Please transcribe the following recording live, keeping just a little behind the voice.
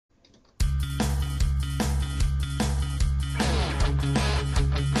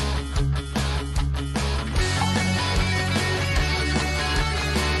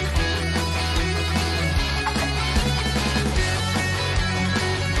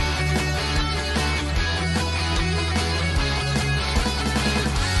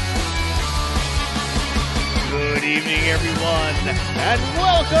evening, everyone, and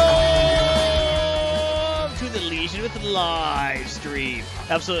welcome to the Legion with live stream,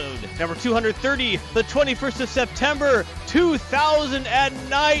 episode number 230, the 21st of September,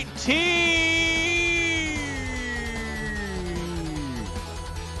 2019.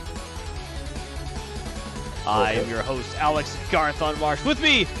 I am your host, Alex Garthon Marsh. With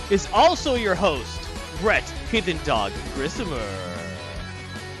me is also your host, Brett Heathen Dog Grissomer.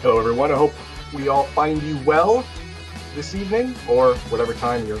 Hello, everyone. I hope we all find you well this evening, or whatever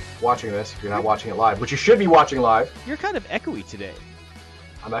time you're watching this, if you're not watching it live, which you should be watching live. You're kind of echoey today.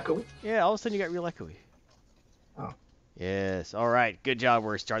 I'm echoey? Yeah, all of a sudden you got real echoey. Oh. Yes, all right. Good job.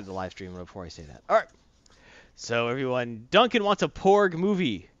 We're starting the live stream before I say that. All right. So, everyone, Duncan wants a Porg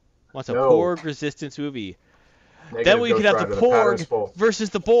movie. Wants a Porg Resistance movie. Negative Then we could have the Porg versus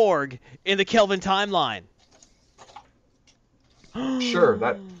the Borg in the Kelvin timeline. Sure,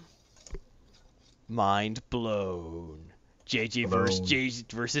 that... Mind blown. JJ versus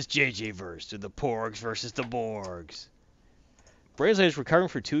JJ verse, or the Porgs versus the Borgs. Brainsley is recovering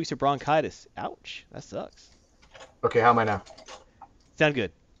for 2 weeks of bronchitis. Ouch, that sucks. Okay, how am I now? Sound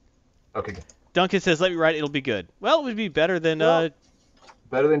good. Okay, good. Duncan says, "Let me write. It'll be good." Well, it would be better than better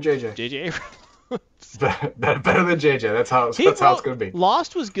than JJ. JJ. better than JJ. That's how it's gonna be.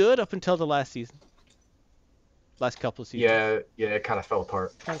 Lost was good up until the last season. Last couple of seasons. Yeah, it kind of fell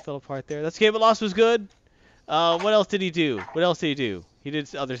apart. Kind of fell apart there. That's okay, but Lost was good. What else did he do? He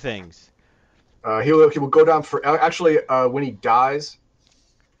did other things. He will go down for... Actually, when he dies,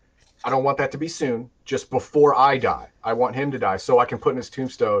 I don't want that to be soon. Just before I die. I want him to die so I can put in his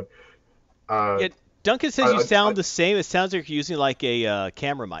tombstone. Yeah, Duncan says you sound the same. It sounds like you're using like a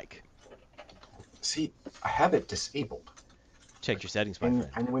camera mic. See, I have it disabled. Check your settings, my friend.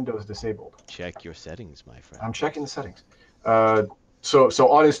 And Windows disabled. Check your settings, my friend. I'm checking the settings.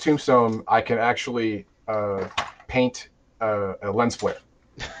 So on his tombstone, I can actually paint a lens flare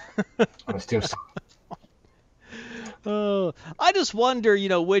on his tombstone. Oh, I just wonder,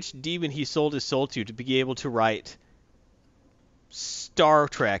 which demon he sold his soul to be able to write Star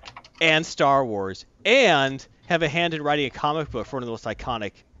Trek and Star Wars and have a hand in writing a comic book for one of the most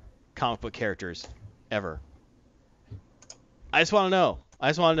iconic comic book characters ever. I just want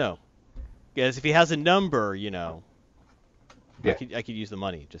to know. Because if he has a number, Yeah. I could use the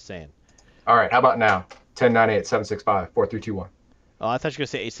money. Just saying. All right. How about now? 1098-765-4321. Oh, I thought you were going to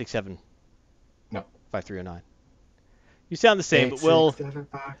say 867. No. 5309. You sound the same, but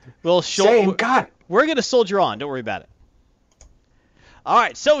Same. God. We're going to soldier on. Don't worry about it. All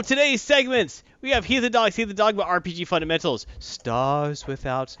right. So today's segments, we have Heathen Dog about RPG fundamentals, Stars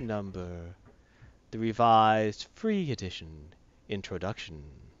Without Number, the revised free edition introduction.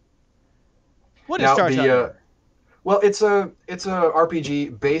 What is Stars Without Number? Well, it's a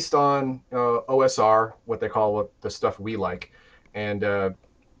RPG based on OSR, what they call the stuff we like, and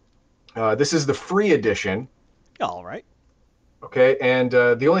this is the free edition. All right. Okay, and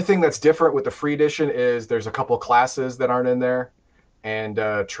the only thing that's different with the free edition is there's a couple classes that aren't in there, and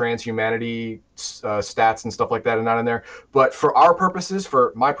transhumanity stats and stuff like that are not in there. But for our purposes,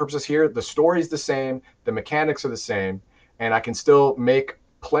 for my purposes here, the story's the same, the mechanics are the same, and I can still make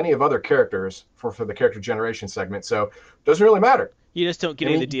plenty of other characters for the character generation segment. So it doesn't really matter. You just don't get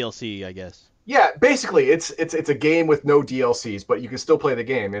any of the DLC, I guess. Yeah, basically, it's a game with no DLCs, but you can still play the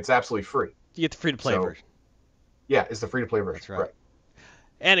game. It's absolutely free. You get the free-to-play version. Yeah, it's the free-to-play version. That's right.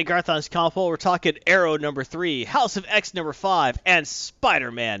 And at Garthon's Compo, we're talking Arrow number 3, House of X number 5, and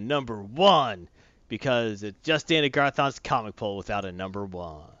Spider-Man number 1. Because it just ain't a Garthon's comic poll without a number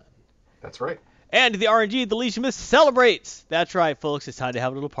 1. That's right. And the RNG, the Legion Myth celebrates. That's right, folks. It's time to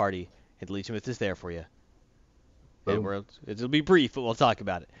have a little party. And the Legion Myth is there for you. And it'll be brief, but we'll talk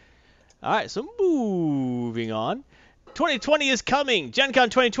about it. All right, so moving on. 2020 is coming. Gen Con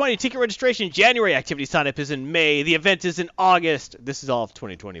 2020, ticket registration January. Activity sign-up is in May. The event is in August. This is all of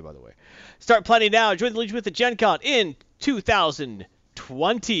 2020, by the way. Start planning now. Join the Legion Myth at Gen Con in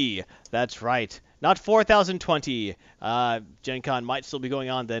 2020. That's right. Not 4020. Gen Con might still be going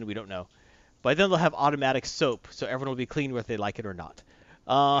on then. We don't know. By then they'll have automatic soap, so everyone will be clean whether they like it or not.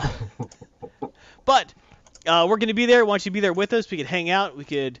 But we're going to be there. Why don't you be there with us? We could hang out. We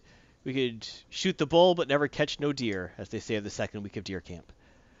could shoot the bull, but never catch no deer, as they say of the second week of deer camp.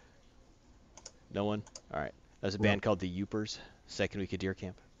 No one? All right. There's a band called the Yoopers. Second week of deer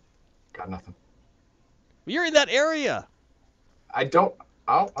camp. Got nothing. You're in that area. I don't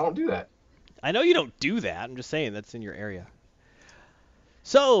do that. I know you don't do that. I'm just saying that's in your area.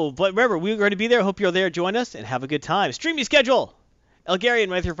 So, but remember, we're going to be there. Hope you're there. Join us and have a good time. Streaming schedule. Elgarian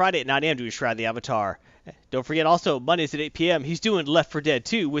Monday through Friday at 9 a.m. to Shroud the Avatar. Don't forget also, Mondays at 8 p.m., he's doing Left 4 Dead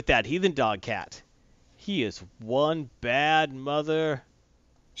 2 with that Heathen Dog Cat. He is one bad mother.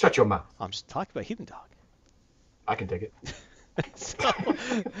 Shut your mouth. I'm just talking about Heathen Dog. I can take it. So,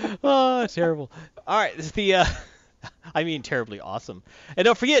 oh, terrible. All right, this is the, I mean, terribly awesome. And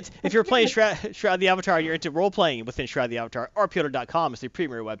don't forget, if you're playing Shroud the Avatar and you're into role-playing within Shroud the Avatar, rpyoda.com is the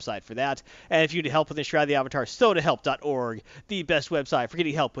premier website for that. And if you need help within Shroud the Avatar, sodahelp.org, the best website for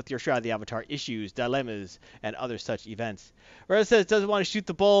getting help with your Shroud the Avatar issues, dilemmas, and other such events. Whereas it says doesn't want to shoot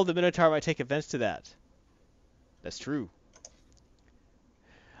the bull, the Minotaur might take offense to that. That's true.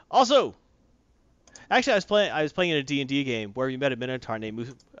 Also, actually, I was playing in a D&D game where we met a Minotaur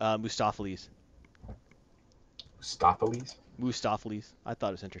named Mustopheles. Mustopheles. I thought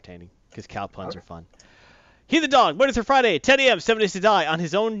it was entertaining because cow puns are fun. Heathen Dog, Monday through Friday, 10 a.m., 7 Days to Die on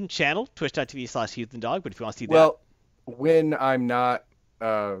his own channel, twitch.tv/Heathen Dog. But if you want to see that. Well, when I'm not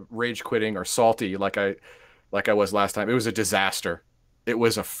rage quitting or salty like I was last time, it was a disaster. It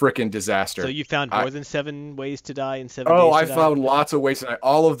was a frickin' disaster. So you found more than 7 ways to die in 7 days? Oh, I found lots of ways to die.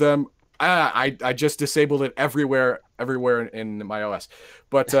 All of them. I just disabled it everywhere in my OS.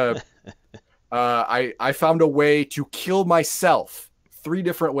 But I found a way to kill myself. 3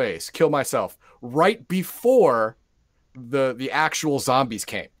 different ways. Kill myself right before the actual zombies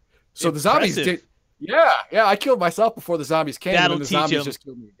came. So Impressive. the zombies did. Yeah, I killed myself before the zombies came. That'll and then the teach zombies him. just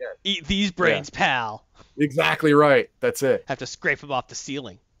killed me again. Eat these brains, pal. Exactly right. That's it. Have to scrape them off the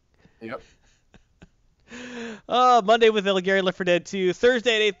ceiling. Yep. Monday with Gary Left 4 Dead 2.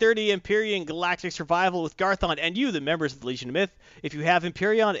 Thursday at 8:30, Empyrean Galactic Survival with Garthon and you, the members of the Legion of Myth. If you have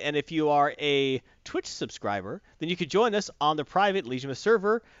Empyrean and if you are a Twitch subscriber, then you can join us on the private Legion of Myth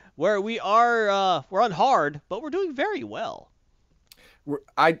server where we are we're on hard, but we're doing very well.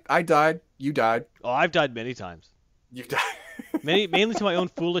 I died. You died. Oh, I've died many times. You died. Mainly to my own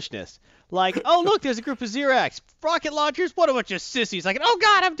foolishness. Like, oh, look, there's a group of Xerax. Rocket launchers? What a bunch of sissies. Like, oh,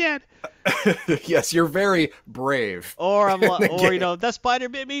 God, I'm dead. Yes, you're very brave. Or, you know, that spider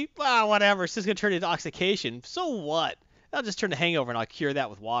bit me. Wow, whatever. It's just going to turn into intoxication. So what? I'll just turn to hangover and I'll cure that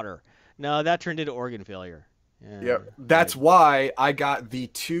with water. No, that turned into organ failure. Yeah, that's why I got the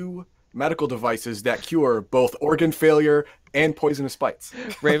 2 medical devices that cure both organ failure and poisonous bites.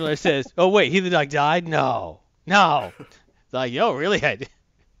 Ravenler says, oh, wait, Heathen Dog died? No. It's like, yo, really? I did.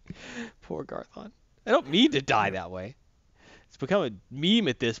 Poor Garthon. I don't mean to die that way. It's become a meme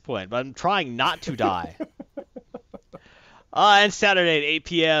at this point, but I'm trying not to die. And Saturday at 8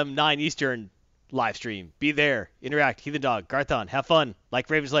 p.m., 9 Eastern, live stream. Be there. Interact. Heathen Dog. Garthon. Have fun. Like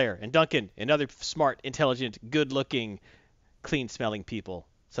Ravenslayer and Duncan and other smart, intelligent, good-looking, clean-smelling people,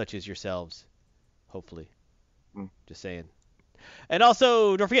 such as yourselves. Hopefully. Just saying. And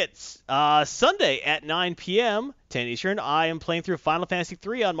also, don't forget, Sunday at 9 p.m., 10 Eastern, I am playing through Final Fantasy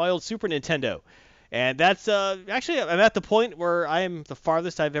III on my old Super Nintendo. And that's, actually, I'm at the point where I am the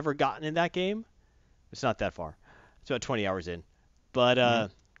farthest I've ever gotten in that game. It's not that far. It's about 20 hours in.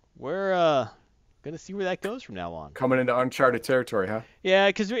 But we're going to see where that goes from now on. Coming into uncharted territory, huh? Yeah,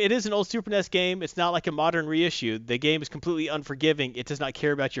 because it is an old Super NES game. It's not like a modern reissue. The game is completely unforgiving. It does not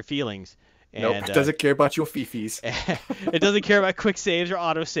care about your feelings. Nope, it doesn't care about your fifis. It doesn't care about quick saves or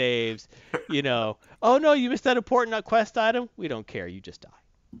auto saves. You know, oh no, you missed that important quest item. We don't care. You just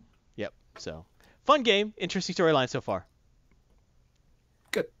die. Yep. So, fun game. Interesting storyline so far.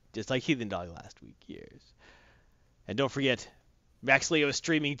 Good. Just like Heathen Dog last week. Years. And don't forget, Max Leo is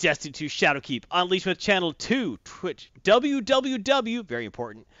streaming Destiny 2 Shadowkeep on Legion Myth Channel 2, Twitch, www, very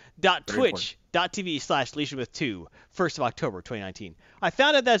important, .twitch.tv/LegionMyth2, 1st of October, 2019. I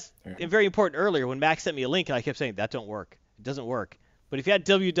found out that's very important earlier when Max sent me a link, and I kept saying, that don't work. It doesn't work. But if you had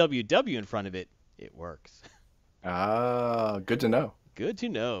www in front of it, it works. Ah, good to know. Good to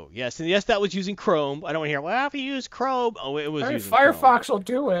know. Yes, and yes, that was using Chrome. I don't want to hear, well, if you use Chrome. Oh, it was using Firefox Chrome. will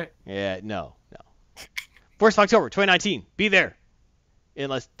do it. Yeah, no. 1st of October, 2019. Be there.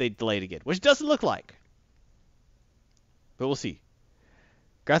 Unless they delay it again, which doesn't look like. But we'll see.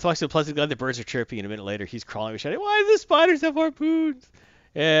 Garth walks to a pleasant glen, the birds are chirping, and a minute later he's crawling with shouting, why do the spiders have harpoons?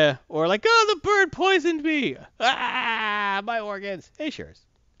 Yeah, or like, oh, the bird poisoned me. Ah, my organs. Hey, shares.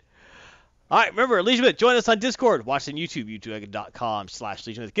 All right, remember, Legion Myth, join us on Discord. Watch us on YouTube,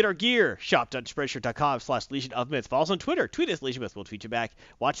 youtube.com/Legion Myth. Get our gear, shop.spreadshirt.com/Legion of Myth. Follow us on Twitter. Tweet us, Legion Myth. We'll tweet you back.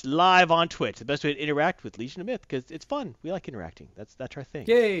 Watch live on Twitch. The best way to interact with Legion of Myth, because it's fun. We like interacting. That's our thing.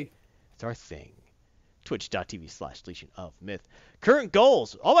 Yay. It's our thing. Twitch.tv/Legion of Myth. Current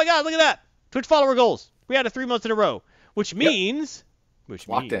goals. Oh my God, look at that. Twitch follower goals. We had it 3 months in a row, which means,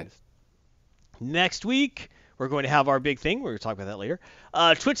 Locked in. Next week, we're going to have our big thing. We're going to talk about that later.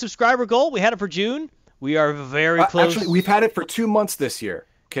 Twitch subscriber goal. We had it for June. We are very close. Actually, we've had it for 2 months this year.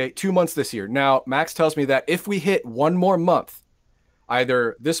 Okay, 2 months this year. Now, Max tells me that if we hit 1 more month,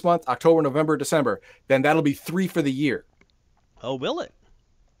 either this month, October, November, December, then that'll be 3 for the year. Oh, will it?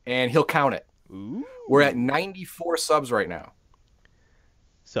 And he'll count it. Ooh. We're at 94 subs right now.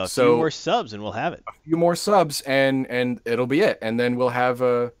 So a few more subs and we'll have it. A few more subs and it'll be it. And then we'll have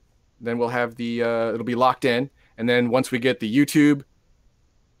the it'll be locked in. And then once we get the YouTube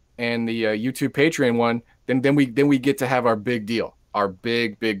and the YouTube Patreon one, then we get to have our big deal, our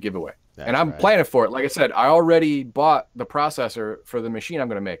big giveaway. That's and I'm right. planning for it. Like I said, I already bought the processor for the machine I'm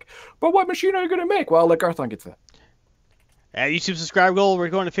going to make. But what machine are you going to make? Well, I'll let Garthon get to that. YouTube subscriber goal, we're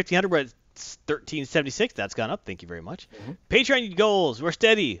going to 1,500. We're at 1,376. That's gone up. Thank you very much. Mm-hmm. Patreon goals, we're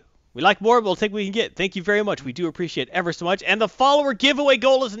steady. We like more, but we'll take what we can get. Thank you very much. We do appreciate it ever so much. And the follower giveaway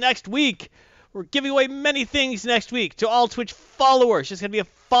goal is next week. We're giving away many things next week to all Twitch followers. Just going to be a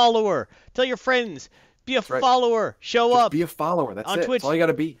follower. Tell your friends. Be a follower. Show Just up. be a follower. That's on it. Twitch. That's all you got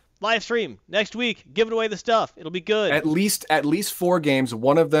to be. Live stream next week. Giving away the stuff. It'll be good. At least 4 games.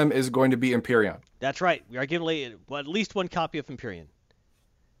 One of them is going to be Empyrean. That's right. We are giving away at least one copy of Empyrean.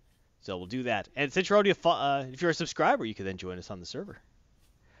 So we'll do that. And since you're already if you're a subscriber, you can then join us on the server.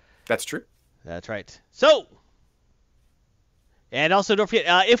 That's true. That's right. So, and also don't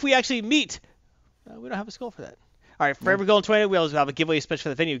forget, if we actually meet, we don't have a skull for that. All right, for every goal in 20, we also have a giveaway special for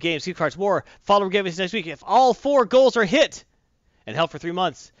the venue, games, gift cards, more. Follower giveaways next week. If all 4 goals are hit and held for 3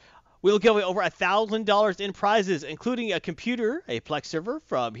 months, we will give away over $1,000 in prizes, including a computer, a Plex server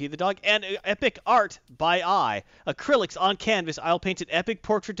from He the Dog, and epic art by eye. Acrylics on canvas. I'll paint an epic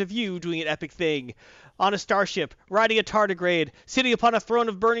portrait of you doing an epic thing. On a starship, riding a tardigrade, sitting upon a throne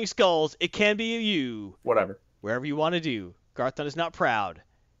of burning skulls. It can be you. Whatever. Wherever you want to do. Garthon is not proud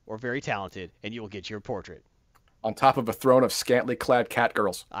or very talented, and you will get your portrait. On top of a throne of scantily clad cat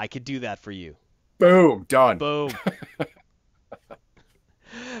girls. I could do that for you. Boom. Done. Boom.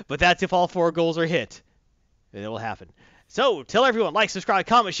 But that's if all 4 goals are hit. Then it will happen. So, tell everyone, like, subscribe,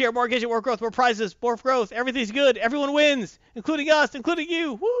 comment, share, more engagement, more growth, more prizes, more growth. Everything's good. Everyone wins, including us, including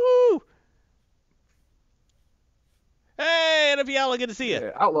you. Woohoo! Hey, Outlaw, good to see you.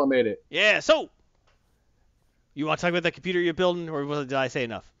 Yeah, Outlaw made it. Yeah, so, you want to talk about that computer you're building, or did I say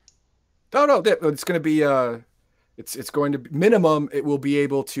enough? No, it's going to be, it's going to be, minimum, it will be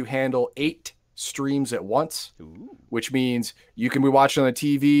able to handle 8 streams at once. Ooh. Which means you can be watching on the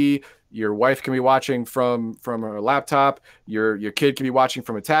TV, your wife can be watching from her laptop, your kid can be watching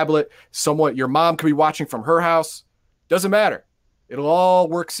from a tablet, your mom can be watching from her house. Doesn't matter. It'll all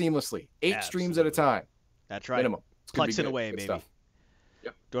work seamlessly. 8 streams at a time. That's right. Minimum. Plexing away, good baby. Stuff.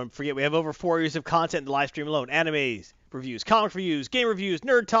 Yep. Don't forget, we have over 4 years of content in the live stream alone. Animes, reviews, comic reviews, game reviews,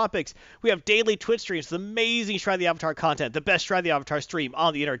 nerd topics. We have daily Twitch streams with amazing Shroud the Avatar content. The best Shroud the Avatar stream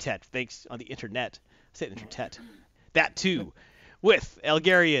on the internet. Thanks on the internet. I said internet. That too. With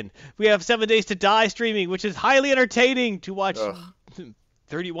Elgarian. We have 7 Days to Die streaming, which is highly entertaining to watch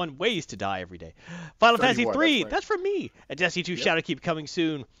 31 ways to die every day. Final Fantasy 3, that's from me. And Destiny 2 Shadowkeep coming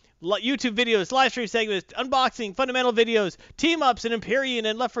soon. YouTube videos, live stream segments, unboxing, fundamental videos, team ups, and Empyrean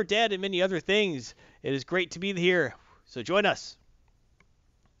and Left 4 Dead and many other things. It is great to be here. So join us.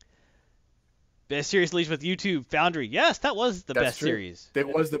 Best series released with YouTube Foundry. Yes, that was the best series. It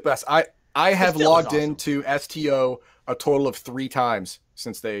was the best. I have logged into STO a total of 3 times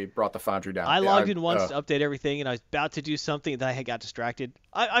since they brought the Foundry down. I logged in once to update everything, and I was about to do something that I had got distracted.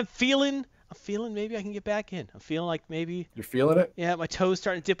 I'm feeling maybe I can get back in. I'm feeling like maybe. You're feeling it? Yeah, my toes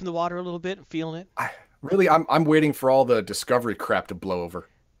starting to dip in the water a little bit. I'm feeling it. I'm waiting for all the Discovery crap to blow over.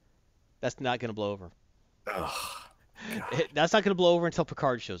 That's not going to blow over. Ugh. That's not going to blow over until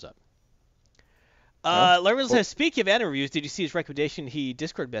Picard shows up. Huh? Larry says, speaking of anime reviews, did you see his recommendation? He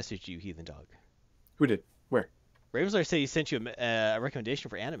Discord messaged you, Heathen Dog. Who did? Where? Ravenslayer said he sent you a recommendation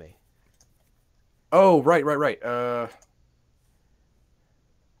for anime. Oh, right.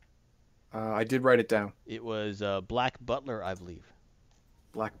 I did write it down. It was Black Butler, I believe.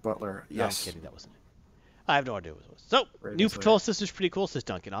 Black Butler, No, yes. I'm kidding, that wasn't it. I have no idea what it was. So, Ravenslayer. new Patrol Sister's pretty cool, says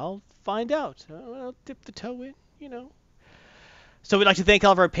Duncan. I'll find out. I'll dip the toe in, you know. So we'd like to thank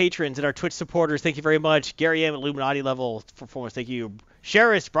all of our patrons and our Twitch supporters. Thank you very much. Gary M. at Illuminati level performance. Thank you.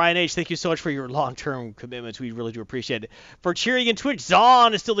 Sheris, Brian H., thank you so much for your long-term commitments. We really do appreciate it. For cheering in Twitch,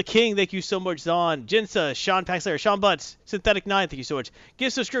 Zon is still the king. Thank you so much, Zon. Jinsa, Sean Paxler, Sean Butts, Synthetic 9, thank you so much.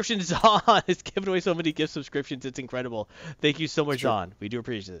 Gift subscriptions, Zon is giving away so many gift subscriptions. It's incredible. Thank you so much, Zon. We do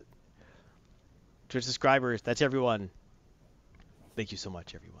appreciate it. Twitch subscribers, that's everyone. Thank you so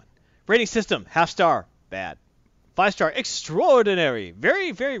much, everyone. Rating system, half star, bad. 5-star, extraordinary.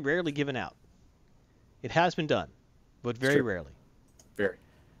 Very, very rarely given out. It has been done, but very rarely. Very.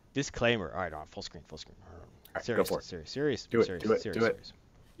 Disclaimer. All right, full screen. All right, Serious, go for it. Serious. Do it. Serious.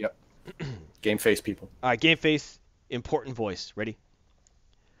 Yep. Game face, people. All right, game face, important voice. Ready?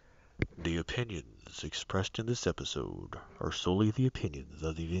 The opinions expressed in this episode are solely the opinions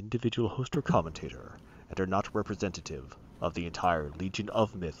of the individual host or commentator and are not representative of the entire Legion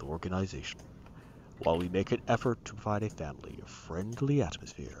of Myth organization. While we make an effort to provide a family-friendly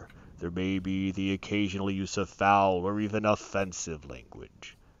atmosphere, there may be the occasional use of foul or even offensive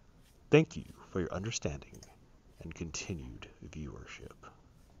language. Thank you for your understanding and continued viewership.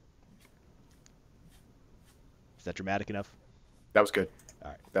 Is that dramatic enough? That was good. All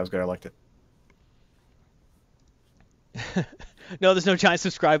right. That was good. I liked it. No, there's no giant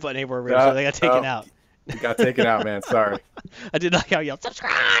subscribe button anymore, Rich, so they got taken out. You got taken out, man. Sorry. I did not yell,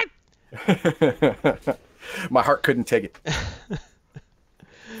 subscribe! My heart couldn't take it.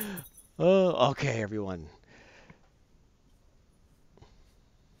 Oh, okay, everyone.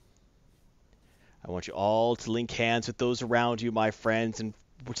 I want you all to link hands with those around you, my friends, and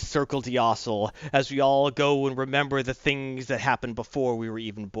circle Diosel as we all go and remember the things that happened before we were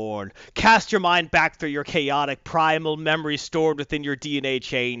even born. Cast your mind back through your chaotic primal memories stored within your DNA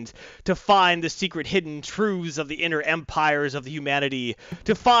chains to find the secret hidden truths of the inner empires of the humanity,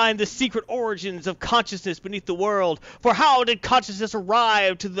 to find the secret origins of consciousness beneath the world. For how did consciousness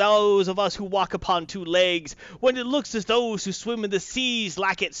arrive to those of us who walk upon two legs, when it looks as those who swim in the seas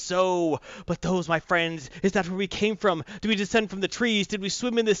lack it so? But those, my friends, is that where we came from? Do we descend from the trees? Did we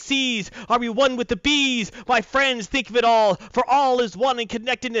swim in the seas? Are we one with the bees? My friends, think of it all, for all is one in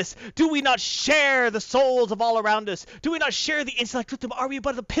connectedness. Do we not share the souls of all around us? Do we not share the intellect with them? Are we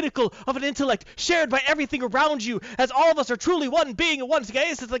but the pinnacle of an intellect shared by everything around you, as all of us are truly one being and one together?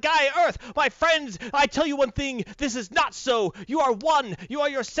 This is the Gaia Earth. My friends, I tell you one thing, this is not so. You are one. You are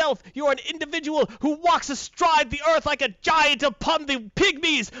yourself. You are an individual who walks astride the earth like a giant upon the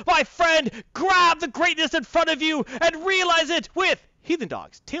pygmies. My friend, grab the greatness in front of you and realize it with Heathen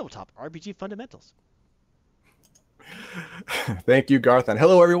Dogs, Tabletop RPG Fundamentals. Thank you, Garth, and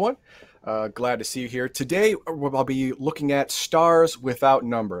hello, everyone. Glad to see you here. Today, I'll be looking at Stars Without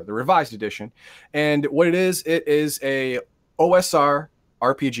Number, the revised edition. And what it is a OSR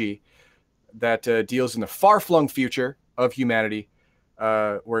RPG that deals in the far-flung future of humanity,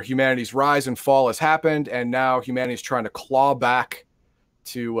 where humanity's rise and fall has happened, and now humanity's trying to claw back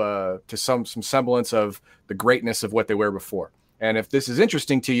to some semblance of the greatness of what they were before. And if this is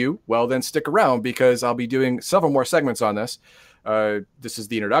interesting to you, well, then stick around, because I'll be doing several more segments on this. This is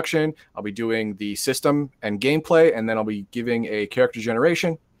the introduction. I'll be doing the system and gameplay, and then I'll be giving a character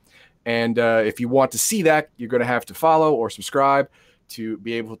generation. And if you want to see that, you're going to have to follow or subscribe to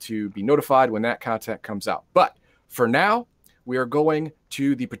be able to be notified when that content comes out. But for now, we are going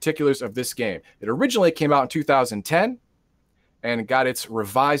to the particulars of this game. It originally came out in 2010. And got its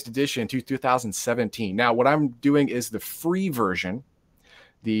revised edition to 2017. Now, what I'm doing is the free version.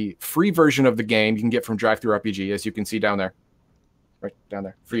 The free version of the game you can get from DriveThruRPG, as you can see down there. Right down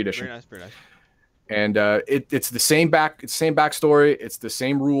there. Free edition. Very nice, very nice. And it's the same backstory. It's the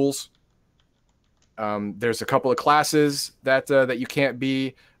same rules. There's a couple of classes that you can't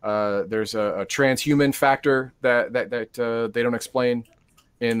be. There's a transhuman factor that they don't explain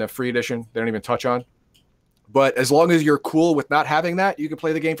in the free edition. They don't even touch on. But as long as you're cool with not having that, you can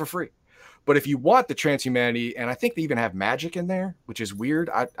play the game for free. But if you want the transhumanity, and I think they even have magic in there, which is weird.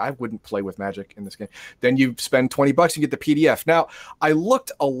 I wouldn't play with magic in this game. Then you spend $20 and get the PDF. Now, I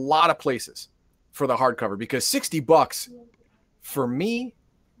looked a lot of places for the hardcover, because $60 for me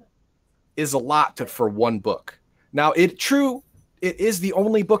is a lot for one book. Now, it is the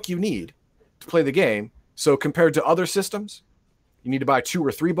only book you need to play the game. So compared to other systems, you need to buy 2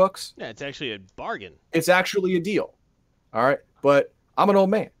 or 3 books. Yeah, it's actually a bargain. It's actually a deal. All right. But I'm an old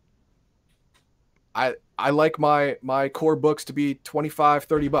man. I like my core books to be $25,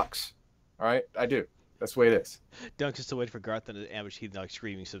 $30. All right. I do. That's the way it is. Dunk's just still waiting for Garth and the Ambush Heathen Dog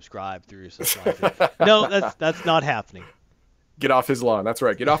screaming subscribe through your social media. No, that's not happening. Get off his lawn. That's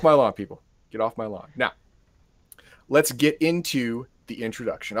right. Get off my lawn, people. Get off my lawn. Now, let's get into the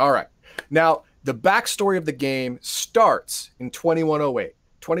introduction. All right. Now, the backstory of the game starts in 2108.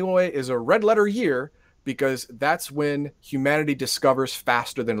 2108 is a red letter year because that's when humanity discovers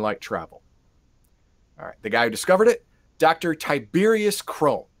faster than light travel. All right, the guy who discovered it, Dr. Tiberius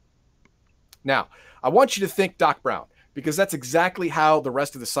Crone. Now, I want you to think Doc Brown, because that's exactly how the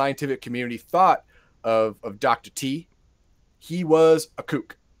rest of the scientific community thought of Dr. T. He was a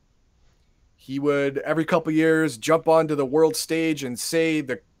kook. He would, every couple years, jump onto the world stage and say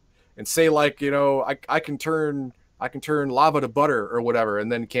like, you know, I can turn lava to butter or whatever,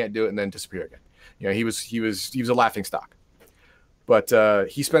 and then can't do it and then disappear again. You know, he was a laughing stock. But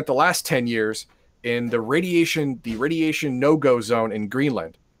he spent the last 10 years in the radiation no-go zone in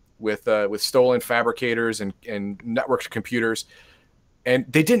Greenland with stolen fabricators and networked computers. And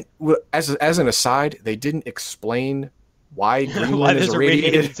they didn't, as an aside, they didn't explain why Why Greenland is there's a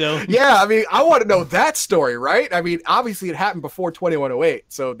irradiated. radiated zone. Yeah, I mean, I want to know that story, right? I mean, obviously it happened before 2108,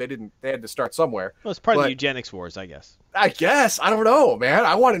 so they had to start somewhere. Well, it's part of the But- eugenics wars, I guess. I guess. I don't know, man.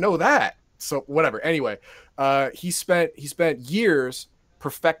 I want to know that. So whatever. Anyway, he spent years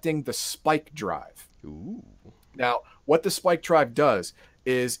perfecting the spike drive. Ooh. Now, what the spike drive does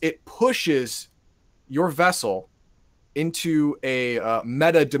is it pushes your vessel into a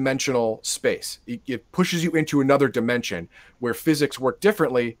meta-dimensional space. It pushes you into another dimension where physics work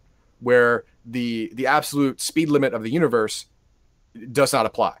differently, where the absolute speed limit of the universe does not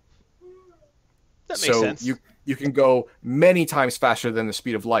apply. That makes So sense. you can go many times faster than the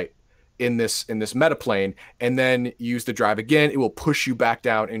speed of light in this meta plane, and then use the drive again. It will push you back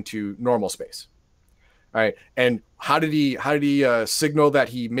down into normal space. All right. And how did he signal that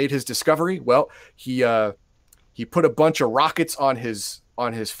he made his discovery? Well, he put a bunch of rockets on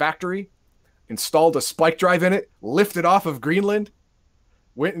his factory, installed a spike drive in it, lifted off of Greenland,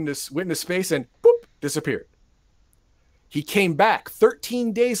 went into space, and boop, disappeared. He came back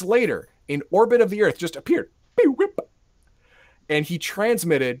 13 days later in orbit of the Earth, just appeared. And he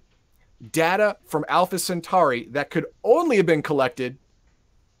transmitted data from Alpha Centauri that could only have been collected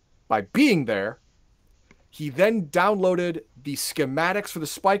by being there. He then downloaded the schematics for the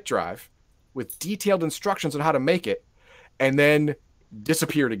spike drive with detailed instructions on how to make it, and then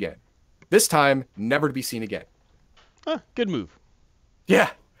disappeared again. This time, never to be seen again. Huh, good move.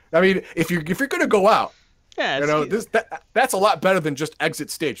 Yeah. I mean, if you're going to go out, Yeah, you it's, know, that's a lot better than just exit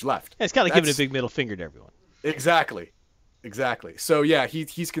stage left. it's kind of giving a that's- big middle finger to everyone. Exactly. So yeah,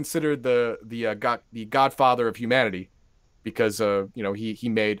 he's considered the godfather of humanity because he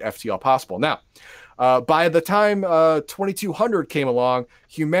made FTL possible. Now, by the time 2200 came along,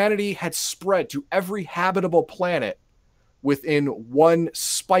 humanity had spread to every habitable planet within one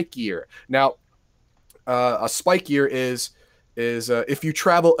spike year. Now, a spike year is if you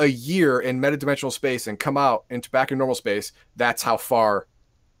travel a year in metadimensional space and come out back in normal space, that's how far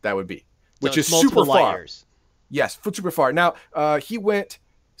that would be, which So is it's multiple super light far. years. Yes, super far. Now, he went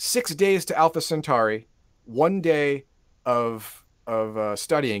 6 days to Alpha Centauri, 1 day of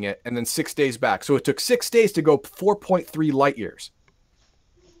studying it, and then 6 days back. So it took 6 days to go 4.3 light years.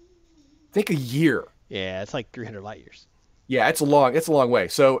 Think a year. Yeah, it's like 300 light years. Yeah, it's a long way.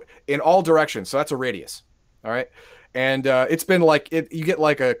 So in all directions. So that's a radius. All right. And it's been you get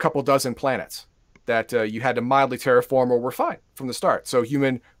like a couple dozen planets that you had to mildly terraform or were fine from the start. So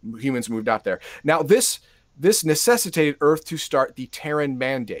humans moved out there. Now this necessitated Earth to start the Terran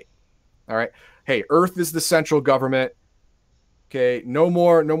Mandate. All right. Hey, Earth is the central government. Okay. No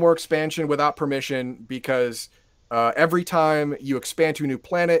more expansion without permission, because every time you expand to a new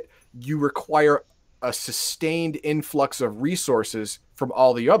planet, you require a sustained influx of resources from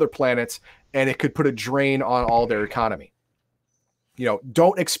all the other planets, and it could put a drain on all their economy.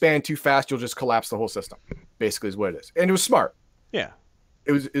 Don't expand too fast. You'll just collapse the whole system, basically is what it is. And it was smart. Yeah.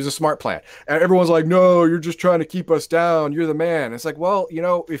 It was a smart plan. And everyone's like, no, you're just trying to keep us down. You're the man. It's like, well,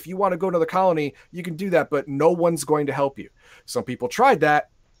 if you want to go to the colony, you can do that, but no one's going to help you. Some people tried that.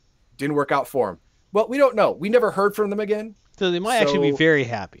 Didn't work out for them. Well, we don't know. We never heard from them again. So they might actually be So- very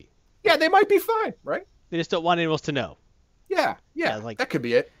happy. Yeah, they might be fine, right? They just don't want anyone else to know. Yeah, that could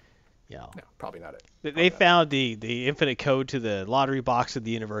be it. You know, No, probably not it. they found the infinite code to the lottery box of the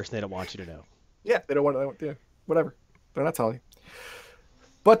universe, and they don't want you to know. Yeah, they don't want to. Yeah, whatever. They're not telling you.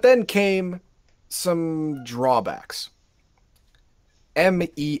 But then came some drawbacks.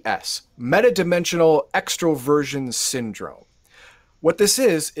 MES, metadimensional extroversion syndrome. What this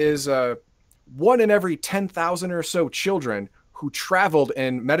is 1 in every 10,000 or so children who traveled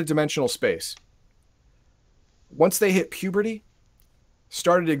in metadimensional space, once they hit puberty,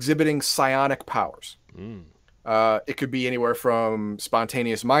 started exhibiting psionic powers. It could be anywhere from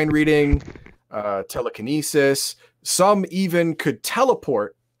spontaneous mind reading, telekinesis. Some even could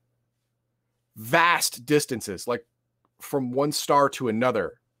teleport vast distances, like from one star to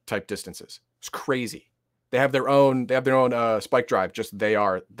another type distances. It's crazy. They have their own spike drive. Just they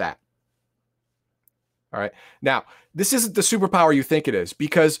are that. All right. Now, this isn't the superpower you think it is,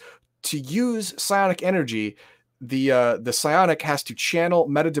 because to use psionic energy, the psionic has to channel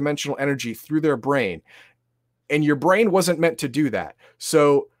metadimensional energy through their brain, and your brain wasn't meant to do that.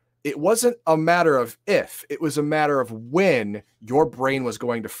 So it wasn't a matter of if, it was a matter of when your brain was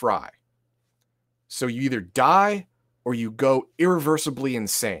going to fry. So you either die or you go irreversibly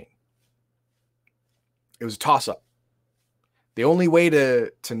insane. It was a toss-up. The only way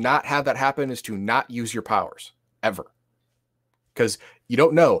to not have that happen is to not use your powers, ever. Because you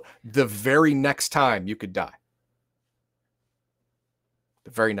don't know the very next time you could die.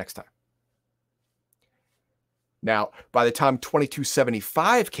 The very next time. Now, by the time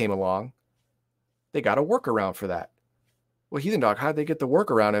 2275 came along, they got a workaround for that. Well, Heathen Dog, how'd they get the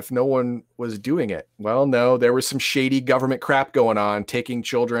workaround if no one was doing it? Well, no, there was some shady government crap going on, taking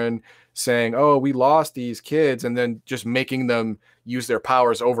children, saying, oh, we lost these kids, and then just making them use their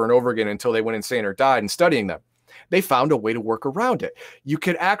powers over and over again until they went insane or died, and studying them. They found a way to work around it. You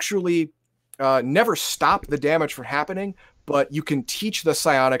could actually never stop the damage from happening, but you can teach the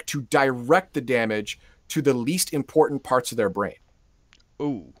psionic to direct the damage to the least important parts of their brain.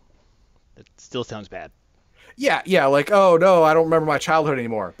 Ooh, that still sounds bad. Yeah, like, oh no, I don't remember my childhood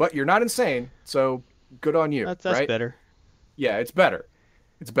anymore. But you're not insane, so good on you. That's right? better. Yeah, it's better.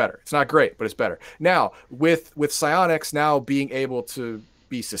 It's better. It's not great, but it's better. Now, with psionics now being able to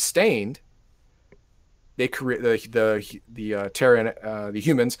be sustained, they create the Terran, the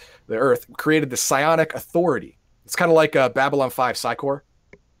humans, the Earth created the Psionic Authority. It's kind of like Babylon 5 Psychor,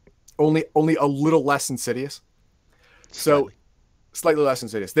 only a little less insidious. Slightly less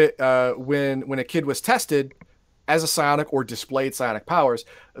insidious. When a kid was tested as a psionic or displayed psionic powers,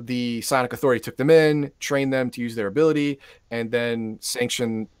 the Psionic Authority took them in, trained them to use their ability, and then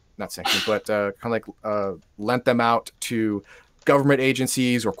lent them out to government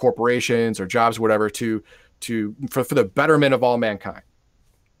agencies or corporations or jobs, or whatever, for the betterment of all mankind.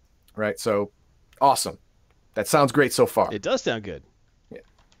 Right? So awesome. That sounds great so far. It does sound good. Yeah.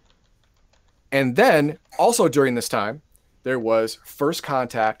 And then also during this time, there was first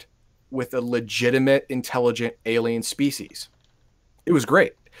contact with a legitimate, intelligent alien species. It was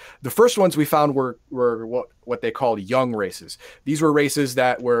great. The first ones we found were what they called young races. These were races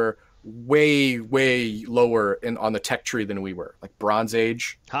that were way lower on the tech tree than we were, like Bronze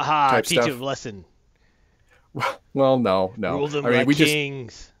Age. Haha, teach you a lesson. Well, no. Rule them like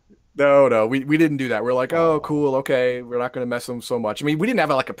kings. No, we didn't do that. We're like, oh, cool, okay, we're not going to mess them so much. I mean, we didn't have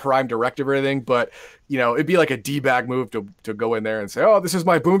like a prime directive or anything, but it'd be like a D-bag move to go in there and say, oh, this is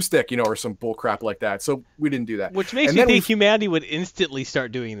my boomstick, or some bull crap like that. So we didn't do that. Which makes me think humanity would instantly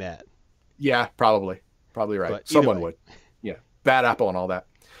start doing that. Yeah, probably right. Someone would. Yeah, bad apple and all that.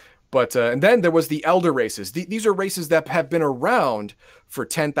 But and then there was the elder races. These are races that have been around for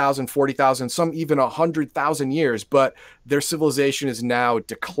 10,000, 40,000, some even 100,000 years, but their civilization is now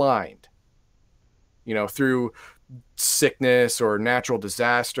declined, through sickness or natural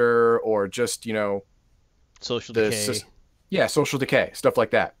disaster or just, social decay. Social decay, stuff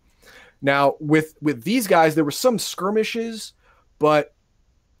like that. Now, with these guys, there were some skirmishes, but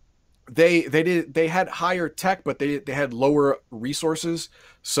they had higher tech, but they had lower resources.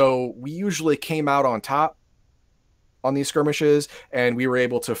 So we usually came out on top on these skirmishes, and we were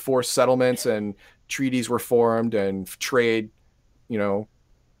able to force settlements, and treaties were formed, and trade,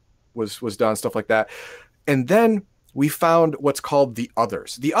 was done, stuff like that. And then we found what's called the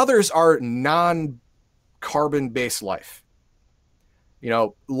others. The others are non-carbon based life.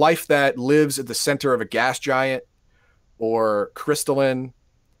 Life that lives at the center of a gas giant, or crystalline,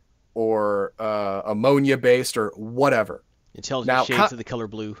 or ammonia based, or whatever. Intelligent shades of the color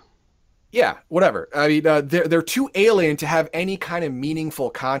blue. Yeah, whatever. I mean, they're too alien to have any kind of meaningful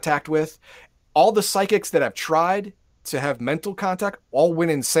contact with. All the psychics that have tried to have mental contact all went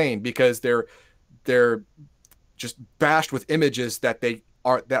insane because they're just bashed with images that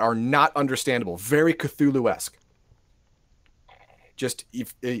are not understandable. Very Cthulhu-esque. Just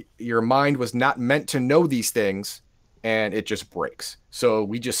if your mind was not meant to know these things, and it just breaks. So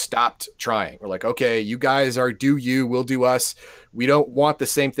we just stopped trying. We're like, okay, you guys do you, we'll do us. We don't want the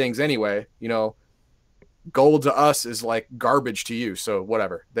same things anyway. Gold to us is like garbage to you. So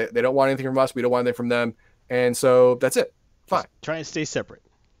whatever. They don't want anything from us. We don't want anything from them. And so that's it. Fine. Just try and stay separate.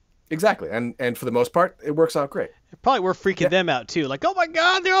 Exactly. And for the most part, it works out great. Probably we're freaking them out too. Like, oh my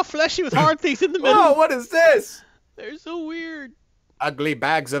God, they're all fleshy with hard things in the middle. Oh, what is this? They're so weird. Ugly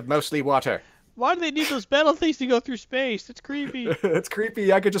bags of mostly water. Why do they need those metal things to go through space? That's creepy. It's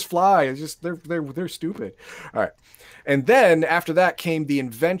creepy. I could just fly. It's just they're stupid. All right. And then after that came the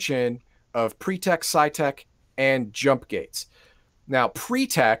invention of pre-tech, sci-tech, and jump gates. Now,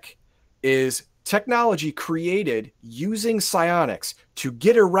 pre-tech is technology created using psionics to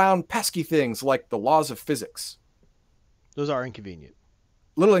get around pesky things like the laws of physics. Those are inconvenient.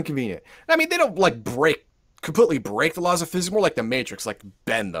 Little inconvenient. I mean, they don't like completely break the laws of physics, more like the Matrix, like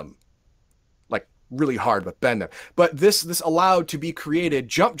bend them. Really hard, but bend them. But this allowed to be created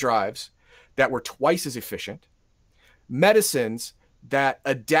jump drives that were twice as efficient, medicines that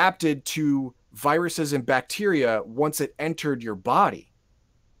adapted to viruses and bacteria once it entered your body.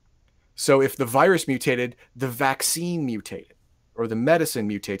 So if the virus mutated, the vaccine mutated, or the medicine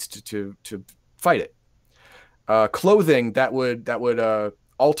mutates to fight it. Clothing that would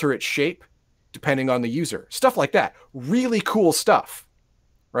alter its shape depending on the user. Stuff like that. Really cool stuff,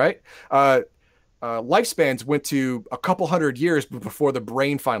 right? Lifespans went to a couple hundred years before the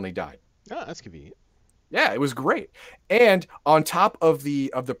brain finally died. Oh, that's convenient. Yeah, it was great. And on top of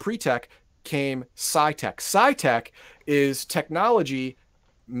the pre-tech came Sci-Tech. Sci-Tech is technology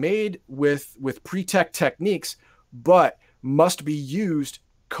made with pre-tech techniques, but must be used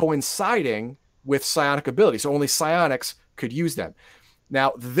coinciding with psionic ability. So only psionics could use them.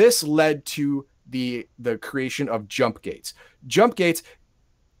 Now, this led to the creation of jump gates. Jump gates,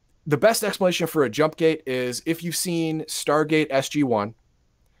 the best explanation for a jump gate is if you've seen Stargate SG-1,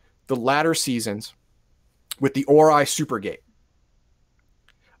 the latter seasons, with the Ori Supergate,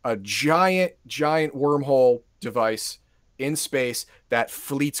 a giant wormhole device in space that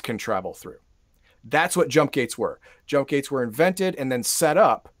fleets can travel through. That's what jump gates were. Jump gates were invented and then set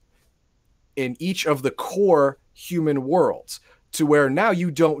up in each of the core human worlds to where now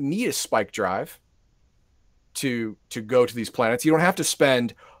you don't need a spike drive to go to these planets. You don't have to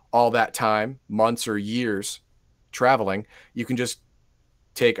spend all that time, months or years traveling. You can just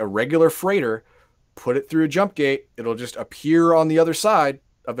take a regular freighter, put it through a jump gate. It'll just appear on the other side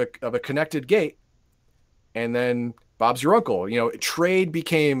of a connected gate, and then Bob's your uncle. You know, trade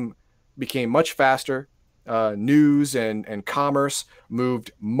became much faster. News and commerce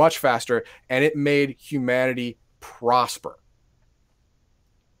moved much faster, and it made humanity prosper.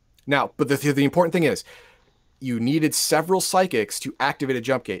 Now, but the important thing is, you needed several psychics to activate a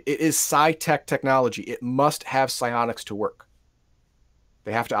jump gate. It is Sci-Tech technology. It must have psionics to work.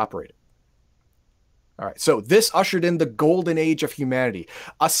 They have to operate it. All right, so this ushered in the golden age of humanity.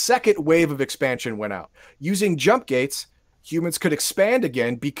 A second wave of expansion went out. Using jump gates, humans could expand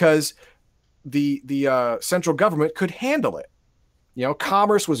again because the central government could handle it. You know,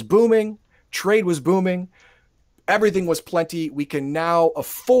 commerce was booming, trade was booming, everything was plenty. We can now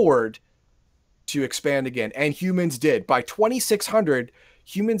afford to expand again, and humans did. By 2600,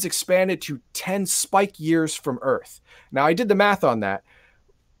 humans expanded to 10 spike years from Earth. Now, I did the math on that.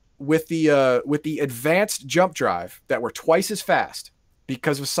 With the advanced jump drive that were twice as fast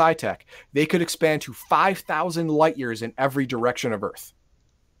because of Sci-Tech, they could expand to 5,000 light years in every direction of Earth.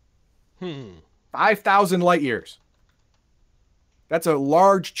 5,000 light years. That's a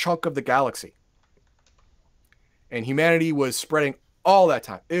large chunk of the galaxy. And humanity was spreading all that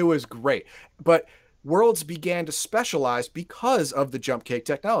time. It was great. But worlds began to specialize because of the jump gate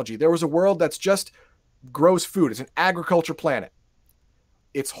technology. There was a world that's just grows food. It's an agriculture planet.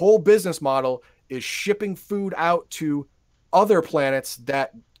 Its whole business model is shipping food out to other planets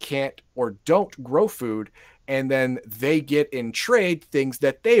that can't or don't grow food, and then they get in trade things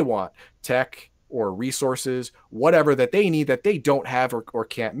that they want, tech or resources, whatever that they need that they don't have or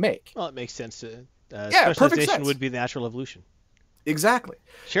can't make. Well, it makes sense. Perfect Specialization sense. would be the natural evolution. Exactly.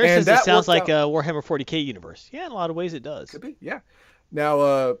 Sherry And says it that sounds worked like a Warhammer 40k universe. Yeah, in a lot of ways it does. Could be, yeah.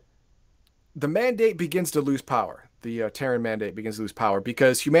 Now, the mandate begins to lose power. The Terran mandate begins to lose power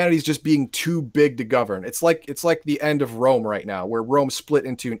because humanity is just being too big to govern. It's like the end of Rome right now, where Rome split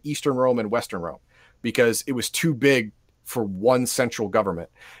into an Eastern Rome and Western Rome because it was too big for one central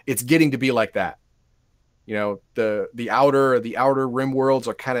government. It's getting to be like that. You know, the outer rim worlds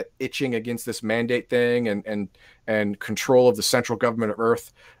are kind of itching against this mandate thing and control of the central government of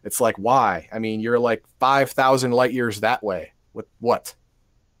Earth. It's like, why? I mean, you're like 5,000 light years that way. What?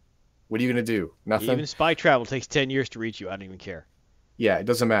 What are you going to do? Nothing? Even spy travel takes 10 years to reach you. I don't even care. Yeah, it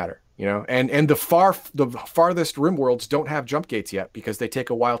doesn't matter, you know. And the farthest rim worlds don't have jump gates yet because they take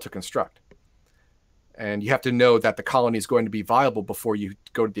a while to construct. And you have to know that the colony is going to be viable before you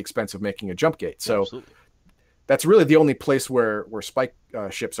go to the expense of making a jump gate. So Absolutely. That's really the only place where spike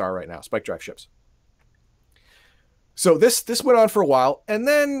ships are right now, spike drive ships. So this went on for a while, and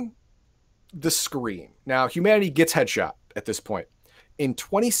then the Scream. Now, humanity gets headshot at this point. In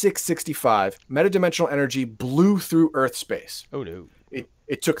 2665, metadimensional energy blew through Earth space. Oh, no.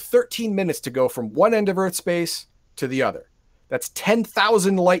 It took 13 minutes to go from one end of Earth space to the other. That's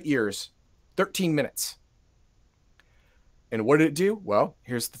 10,000 light years, 13 minutes. And what did it do? Well,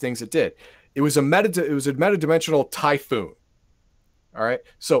 here's the things it did. It was a metadimensional typhoon. All right.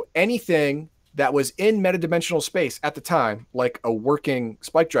 So anything that was in metadimensional space at the time, like a working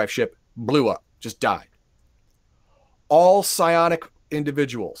spike drive ship, blew up, just died. All psionic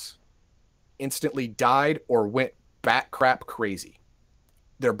individuals instantly died or went bat crap crazy.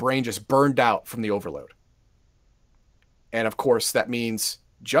 Their brain just burned out from the overload. And of course, that means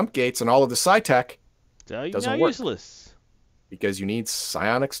jump gates and all of the Sci-Tech doesn't work. Useless. Because you need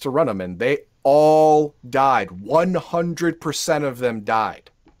psionics to run them, and they all died. 100% of them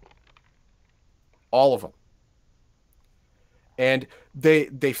died. All of them. And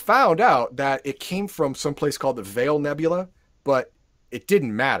they found out that it came from some place called the Veil Nebula, but it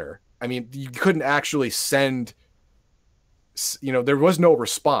didn't matter. I mean, you couldn't actually send, there was no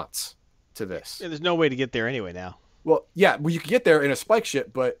response to this. Yeah, there's no way to get there anyway now. Well, yeah, you could get there in a spike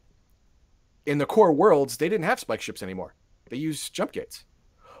ship, but in the core worlds, they didn't have spike ships anymore. They used jump gates.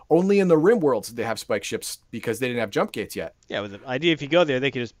 Only in the rim worlds did they have spike ships because they didn't have jump gates yet. Yeah, with the idea if you go there,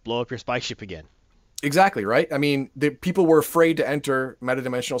 they could just blow up your spike ship again. Exactly, right? I mean, people were afraid to enter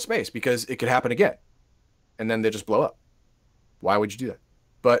metadimensional space because it could happen again. And then they just blow up. Why would you do that?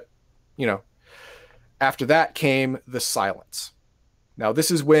 But, after that came the silence. Now,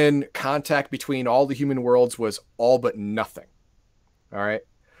 this is when contact between all the human worlds was all but nothing. All right?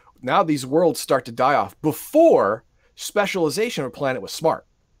 Now these worlds start to die off. Before, specialization of a planet was smart.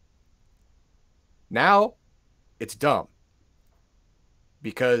 Now, it's dumb.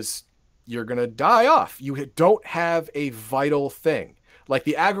 Because you're going to die off. You don't have a vital thing. Like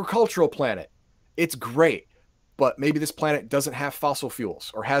the agricultural planet, it's great. But maybe this planet doesn't have fossil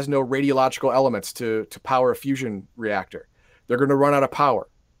fuels or has no radiological elements to power a fusion reactor. They're going to run out of power.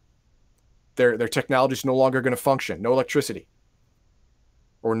 Their technology is no longer going to function. No electricity.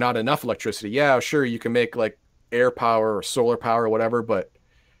 Or not enough electricity. Yeah, sure, you can make like air power or solar power or whatever, but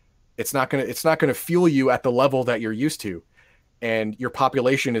it's not going to fuel you at the level that you're used to. And your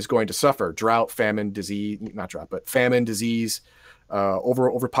population is going to suffer. Drought, famine, disease, not drought, but famine, disease,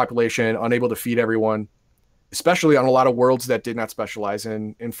 overpopulation, unable to feed everyone. Especially on a lot of worlds that did not specialize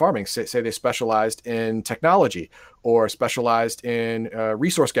in farming. Say they specialized in technology or specialized in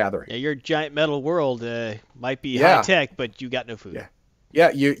resource gathering. Yeah, your giant metal world might be high tech, but you got no food.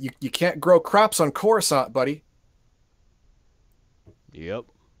 Yeah, you can't grow crops on Coruscant, buddy. Yep.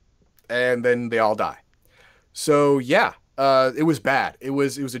 And then they all die. So yeah, it was bad. It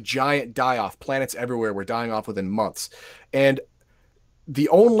was a giant die-off. Planets everywhere were dying off within months, and the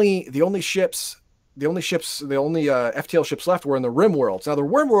only FTL ships left were in the rim worlds. Now the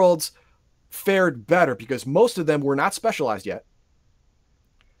rim worlds fared better because most of them were not specialized yet.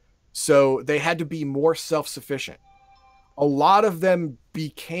 So they had to be more self-sufficient. A lot of them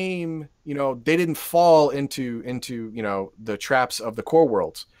became, they didn't fall into the traps of the core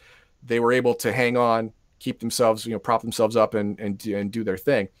worlds. They were able to hang on, keep themselves, prop themselves up and do their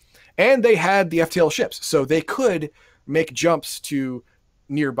thing. And they had the FTL ships. So they could make jumps to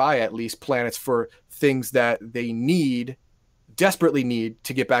nearby, at least, planets for things that they desperately need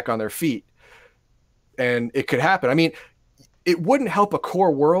to get back on their feet. And it could happen. I mean, it wouldn't help a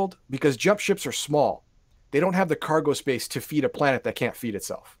core world because jump ships are small. They don't have the cargo space to feed a planet that can't feed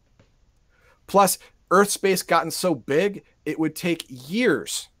itself. Plus, Earth space gotten so big, it would take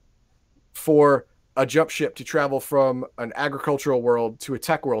years for a jump ship to travel from an agricultural world to a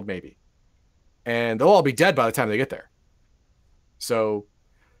tech world, maybe. And they'll all be dead by the time they get there. So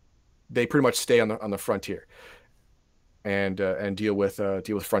they pretty much stay on the frontier and deal with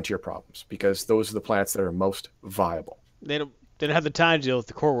frontier problems because those are the planets that are most viable. They don't have the time to deal with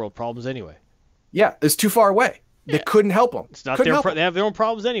the core world problems anyway. Yeah, it's too far away. Yeah. They couldn't help them. It's not they have their own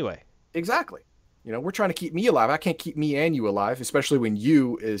problems anyway. Exactly. We're trying to keep me alive. I can't keep me and you alive, especially when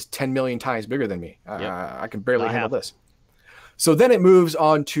you is 10 million times bigger than me. Yep. I can barely handle this. So then it moves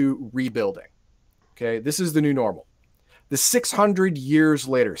on to rebuilding. Okay, this is the new normal. The 600 years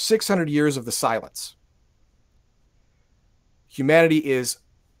later, 600 years of the silence, humanity is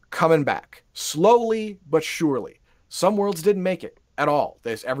coming back slowly but surely. Some worlds didn't make it at all.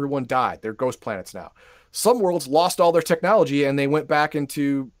 Everyone died. They're ghost planets now. Some worlds lost all their technology and they went back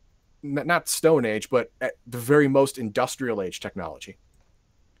into not Stone Age, but at the very most industrial age technology.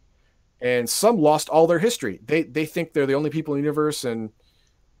 And some lost all their history. They think they're the only people in the universe and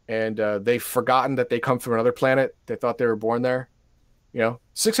they've forgotten that they come from another planet. They thought they were born there.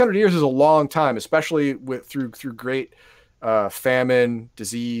 600 years is a long time, especially through great famine,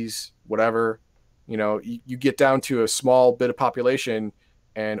 disease, whatever. You get down to a small bit of population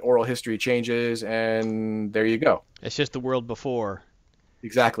and oral history changes and there you go. It's just the world before.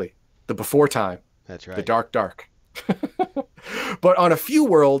 Exactly. The before time. That's right. The dark. But on a few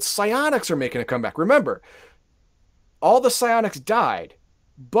worlds, psionics are making a comeback. Remember, all the psionics died,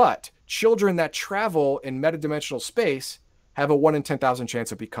 but children that travel in metadimensional space have a 1 in 10,000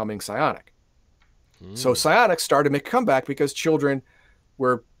 chance of becoming psionic. So psionics started to make a comeback because children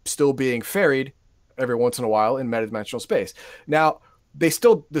were still being ferried every once in a while in metadimensional space. Now, the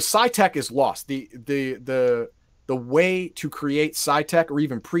psi-tech is lost. The way to create psi-tech or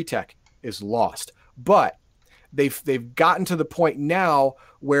even pre-tech is lost. But they've gotten to the point now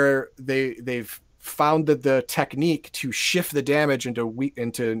where they've found the technique to shift the damage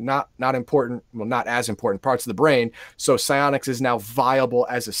into not as important parts of the brain. So psionics is now viable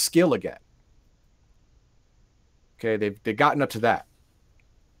as a skill again. Okay, they've gotten up to that.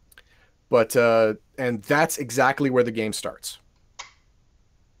 But and that's exactly where the game starts.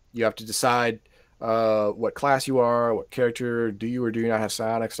 You have to decide what class you are, what character do you or do you not have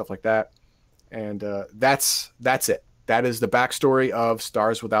psionics, stuff like that. And that's it. That is the backstory of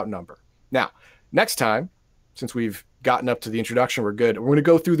Stars Without Number. Now, next time, since we've gotten up to the introduction, we're good. We're going to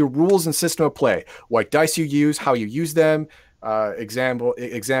go through the rules and system of play, what dice you use, how you use them,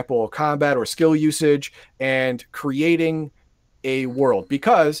 example combat or skill usage, and creating a world.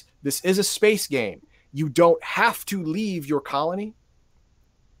 Because this is a space game. You don't have to leave your colony,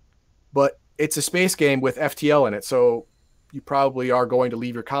 but it's a space game with FTL in it, so you probably are going to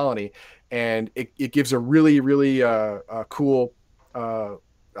leave your colony. And it gives a really, really cool, I don't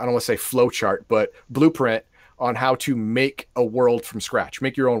want to say flow chart, but blueprint on how to make a world from scratch.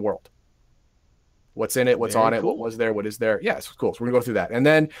 Make your own world. What's in it, what's on it, what was there, what is there. Yeah, it's cool. So we're going to go through that. And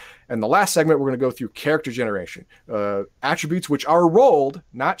then in the last segment, we're going to go through character generation. Attributes which are rolled,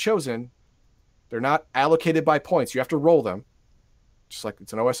 not chosen. They're not allocated by points. You have to roll them, just like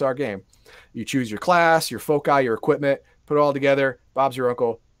it's an OSR game. You choose your class, your foci, your equipment, put it all together. Bob's your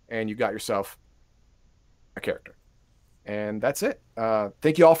uncle. And you got yourself a character. And that's it.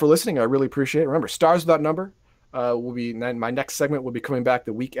 Thank you all for listening. I really appreciate it. Remember, Stars Without Number will be my next segment will be coming back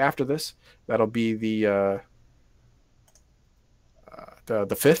the week after this. That'll be the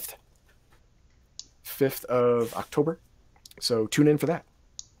 5th of October. So tune in for that.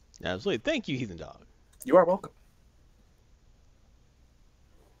 Absolutely. Thank you, Heathen Dog. You are welcome.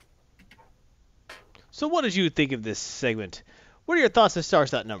 So what did you think of this segment? What are your thoughts on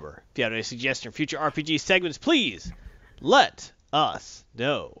Stars Without Number? If you have any suggestions for future RPG segments, please let us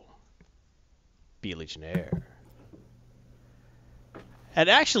know. Be a Legionnaire. And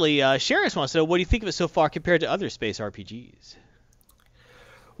actually, Sheriff wants to know, what do you think of it so far compared to other space RPGs?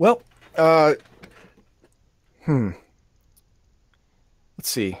 Well, let's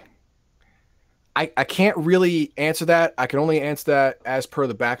see. I can't really answer that. I can only answer that as per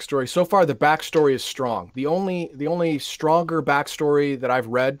the backstory. So far, the backstory is strong. The only stronger backstory that I've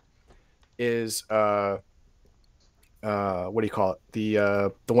read is what do you call it?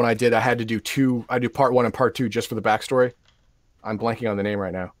 The one I did. I had to do two. I do part 1 and part 2 just for the backstory. I'm blanking on the name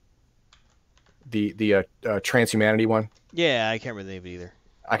right now. The transhumanity one. Yeah, I can't remember the name of it either.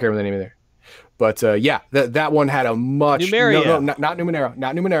 I can't remember the name either. But yeah, that one had a much Numeria. No, not Numenera.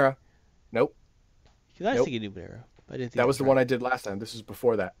 Not Numenera. Nope. I was thinking Numenera. I didn't think that was the one I did last time. This is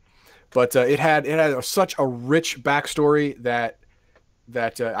before that. But it had such a rich backstory that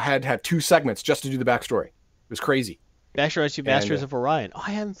I had to have 2 segments just to do the backstory. It was crazy. Masters of Orion. Oh,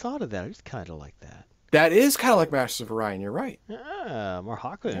 I hadn't thought of that. I just kind of like that. That is kind of like Masters of Orion. You're right. Ah, more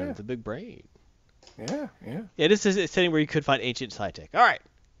Hawkwind with the big brain. Yeah. Yeah, this is a setting where you could find ancient sci-tech. All right.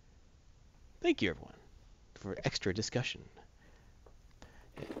 Thank you, everyone, for extra discussion.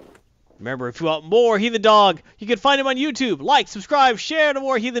 Remember, if you want more Heathen Dog, you can find him on YouTube. Like, subscribe, share to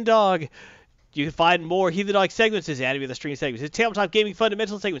more Heathen Dog. You can find more Heathen Dog segments, his Anime of the String segments, his Tabletop Gaming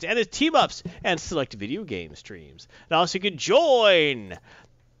Fundamental segments, and his team-ups and select video game streams. And also you can join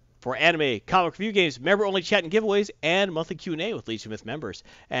for anime, comic review games, member-only chat and giveaways, and monthly Q&A with Legion Myth members.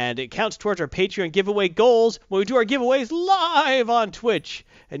 And it counts towards our Patreon giveaway goals when we do our giveaways live on Twitch.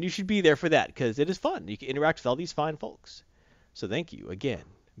 And you should be there for that, because it is fun. You can interact with all these fine folks. So thank you again.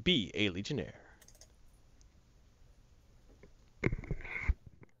 Be a Legionnaire.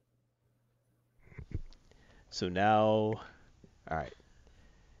 So now, all right.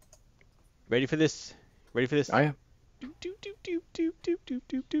 Ready for this? I am.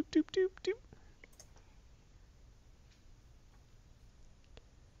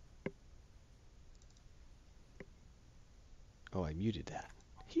 Oh, I muted that.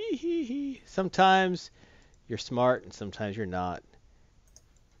 Sometimes you're smart and sometimes you're not.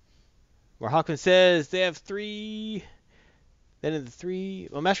 Where Hawkman says they have 3. Then in the 3,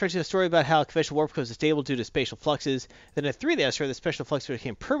 Master Race has a story about how conventional warp becomes unstable due to spatial fluxes. Then in 3, they have a story that special flux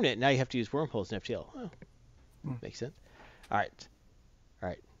became permanent. And now you have to use wormholes in FTL. Oh, makes sense. All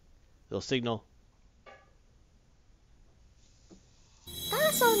right. Little signal.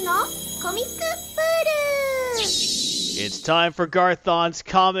 It's time for Garthon's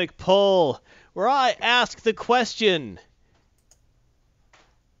comic poll, where I ask the question: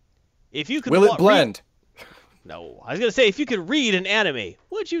 if you could will it blend? No, I was gonna say if you could read an anime,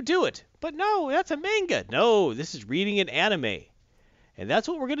 would you do it? But no, that's a manga. No, this is reading an anime, and that's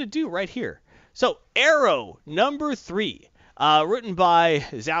what we're gonna do right here. So Arrow number 3. Written by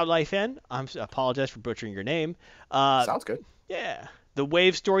Zhao Lifen. I apologize for butchering your name. Sounds good. Yeah. The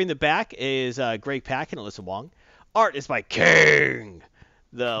Wave story in the back is Greg Pak and Alyssa Wong. Art is by King.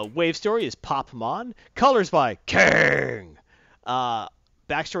 The Wave story is Pop Mon. Colors by King.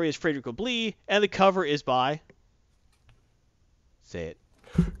 Backstory is Frederick Oblee. And the cover is by... Say it.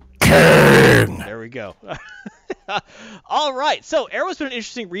 King! There we go. All right. So Arrow's been an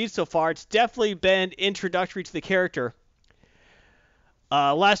interesting read so far. It's definitely been introductory to the character.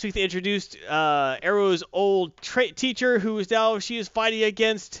 Last week they introduced Arrow's old teacher, who is now she is fighting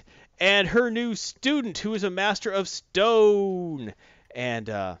against, and her new student, who is a master of stone. And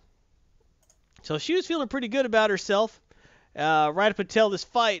so she was feeling pretty good about herself right up until this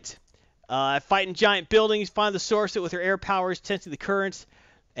fight. Fighting giant buildings, find the source with her air powers, sensing the currents,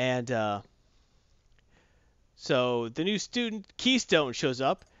 and so the new student, Keystone, shows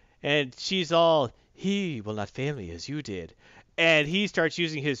up, and she's all, he will not fail me as you did. And he starts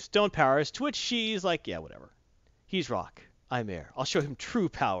using his stone powers, to which she's like, yeah, whatever. He's rock. I'm air. I'll show him true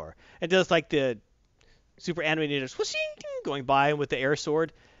power. And does like the super animated swooshing going by him with the air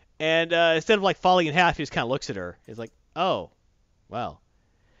sword. And instead of like falling in half, he just kind of looks at her. He's like, oh, well.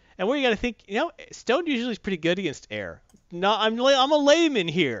 And what you got to think, stone usually is pretty good against air. No, I'm a layman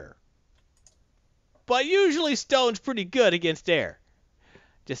here. But usually stone's pretty good against air.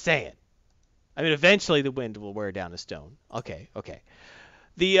 Just saying. I mean, eventually the wind will wear down a stone. Okay.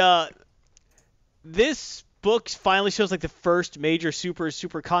 This book finally shows like the first major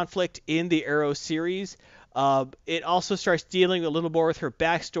super conflict in the Arrow series. It also starts dealing a little more with her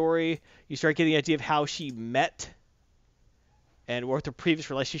backstory. You start getting the idea of how she met and what the previous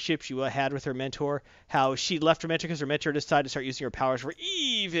relationship she had with her mentor. How she left her mentor because her mentor decided to start using her powers for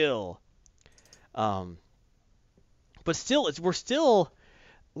evil. But still, we're still...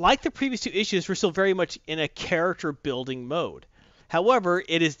 Like the previous two issues, we're still very much in a character-building mode. However,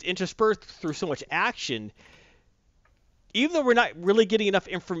 it is interspersed through so much action. Even though we're not really getting enough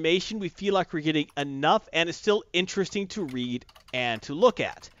information, we feel like we're getting enough, and it's still interesting to read and to look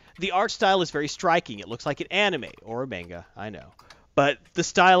at. The art style is very striking. It looks like an anime, or a manga, I know. But the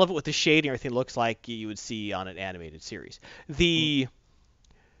style of it with the shading and everything looks like you would see on an animated series. The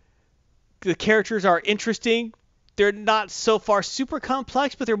characters are interesting. They're not so far super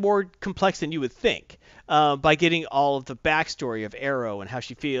complex, but they're more complex than you would think by getting all of the backstory of Arrow and how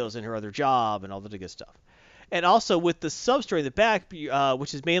she feels and her other job and all the good stuff. And also with the sub-story in the back,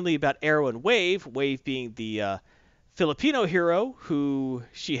 which is mainly about Arrow and Wave, Wave being the Filipino hero who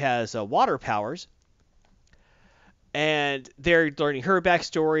she has water powers. And they're learning her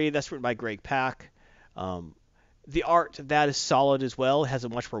backstory. That's written by Greg Pak. The art, that is solid as well. It has a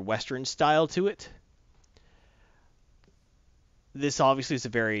much more Western style to it. This obviously is a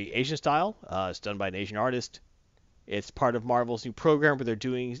very Asian style. It's done by an Asian artist. It's part of Marvel's new program where they're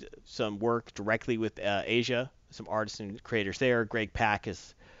doing some work directly with Asia, some artists and creators there. Greg Pak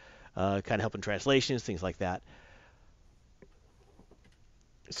is kind of helping translations, things like that.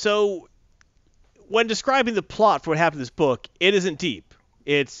 So when describing the plot for what happened in this book, it isn't deep.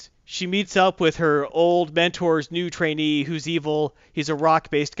 It's she meets up with her old mentor's new trainee who's evil. He's a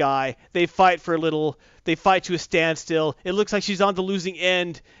rock-based guy. They fight for a little. They fight to a standstill. It looks like she's on the losing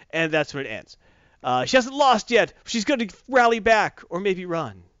end, and that's when it ends. She hasn't lost yet. She's going to rally back or maybe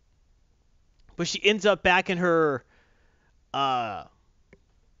run. But she ends up back in her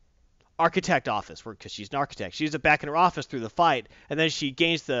architect office because she's an architect. She's back in her office through the fight, and then she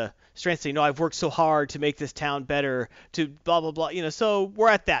gains the strength saying, I've worked so hard to make this town better, to blah, blah, blah. So we're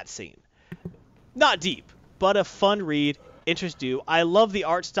at that scene. Not deep, but a fun read. Interest you. I love the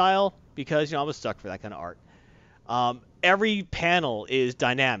art style because, I'm a sucker for that kind of art. Every panel is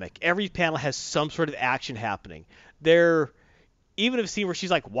dynamic. Every panel has some sort of action happening. Even if a scene where she's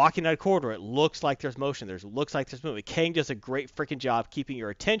like walking down a corridor, it looks like there's motion. Looks like there's movement. Kang does a great freaking job keeping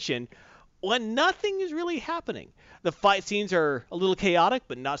your attention when nothing is really happening. The fight scenes are a little chaotic,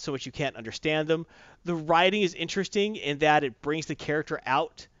 but not so much you can't understand them. The writing is interesting in that it brings the character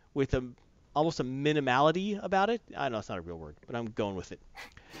out with almost a minimality about it. I know it's not a real word, but I'm going with it.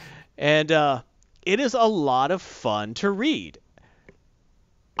 And it is a lot of fun to read.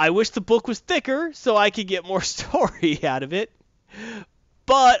 I wish the book was thicker so I could get more story out of it.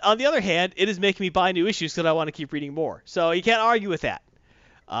 But on the other hand, it is making me buy new issues because I want to keep reading more. So you can't argue with that.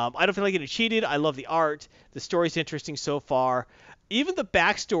 I don't feel like getting cheated. I love the art. The story's interesting so far. Even the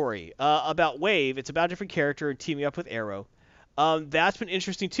backstory about Wave, it's about a different character and teaming up with Arrow. That's been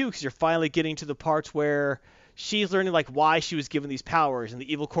interesting too because you're finally getting to the parts where she's learning like why she was given these powers and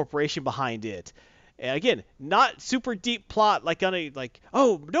the evil corporation behind it. And again, not super deep plot like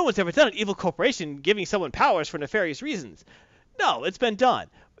oh, no one's ever done an evil corporation giving someone powers for nefarious reasons. No, it's been done.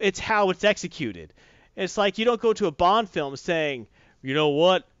 It's how it's executed. It's like you don't go to a Bond film saying, you know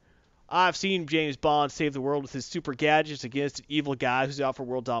what? I've seen James Bond save the world with his super gadgets against an evil guy who's out for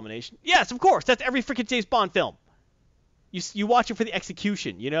world domination. Yes, of course. That's every freaking James Bond film. You watch it for the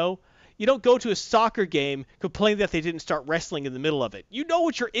execution, you know? You don't go to a soccer game complaining that they didn't start wrestling in the middle of it. You know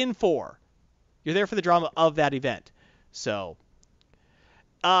what you're in for. You're there for the drama of that event. So,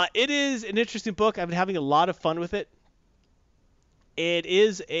 it is an interesting book. I've been having a lot of fun with it. It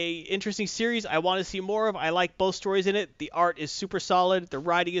is a interesting series I want to see more of. I like both stories in it. The art is super solid. The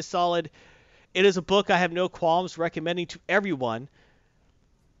writing is solid. It is a book I have no qualms recommending to everyone.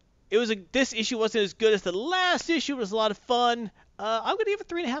 This issue wasn't as good as the last issue. It was a lot of fun. I'm going to give it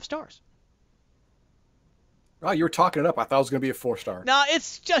 3.5 stars. Oh, you were talking it up. I thought it was going to be a 4-star. No,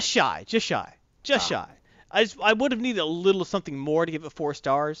 it's just shy. Shy. I would have needed a little something more to give it 4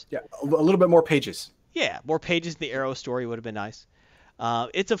 stars. Yeah, a little bit more pages. Yeah, more pages in the Arrow story would have been nice.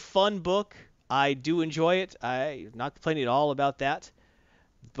 It's a fun book. I do enjoy it. I'm not complaining at all about that.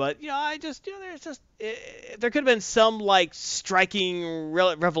 But, there could have been some, like, striking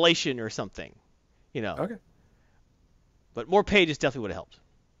revelation or something, Okay. But more pages definitely would have helped.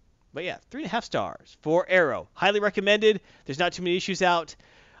 But, yeah, 3.5 stars for Arrow. Highly recommended. There's not too many issues out.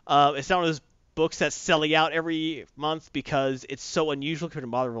 It's not one of those books that's selling out every month because it's so unusual compared to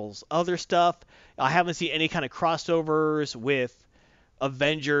Marvel's other stuff. I haven't seen any kind of crossovers with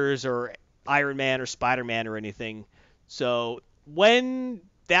Avengers or Iron Man or Spider-Man or anything. So when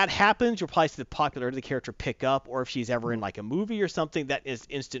that happens, you'll probably see the popularity of the character pick up, or if she's ever in like a movie or something, that is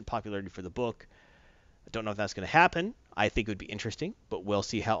instant popularity for the book. I don't know if that's going to happen. I think it would be interesting, but we'll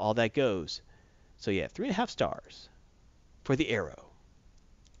see how all that goes. So yeah, 3.5 stars for the Arrow.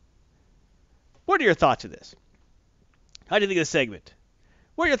 What are your thoughts of this? How do you think of this segment?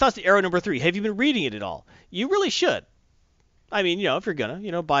 What are your thoughts on Arrow number 3? Have you been reading it at all? You really should. I mean, if you're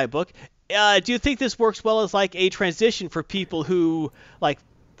gonna, buy a book. Do you think this works well as like a transition for people who like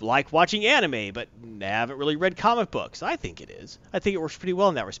watching anime but haven't really read comic books? I think it is. I think it works pretty well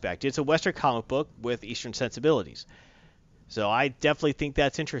in that respect. It's a Western comic book with Eastern sensibilities. So I definitely think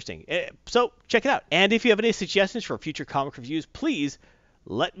that's interesting. So check it out. And if you have any suggestions for future comic reviews, please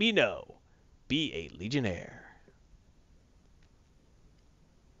let me know. Be a Legionnaire.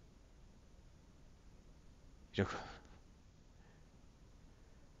 Yeah,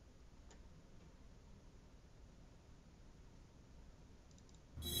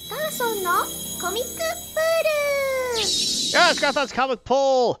 Scott Comic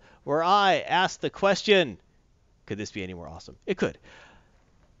Poll, where I ask the question, could this be any more awesome? It could.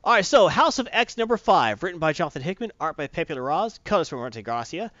 All right, so House of X number 5, written by Jonathan Hickman, art by Pepe Larraz, colors by Marte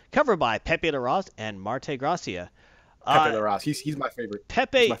Gracia, cover by Pepe Larraz and Marte Gracia. Pepe Larraz, he's my favorite.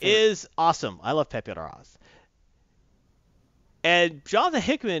 Pepe is awesome. I love Pepe Larraz. And Jonathan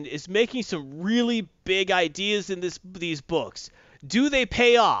Hickman is making some really big ideas in these books. Do they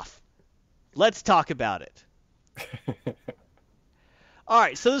pay off? Let's talk about it. All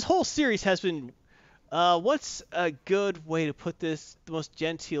right, so this whole series has been... what's a good way to put this? The most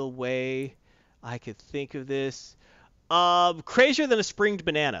genteel way I could think of this. Crazier than a springed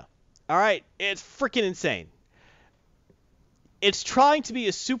banana. All right, it's freaking insane. It's trying to be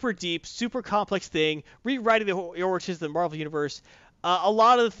a super deep, super complex thing, rewriting the origins of the Marvel Universe. A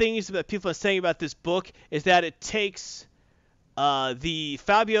lot of the things that people are saying about this book is that it takes the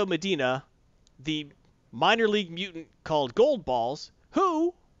Fabio Medina, the minor league mutant called Goldballs,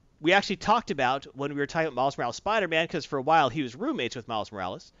 who we actually talked about when we were talking about Miles Morales Spider-Man, because for a while he was roommates with Miles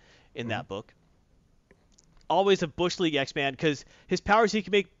Morales in that book. Always a Bush League X-Man, because his powers, he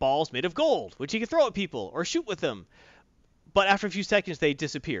can make balls made of gold, which he can throw at people or shoot with them. But after a few seconds, they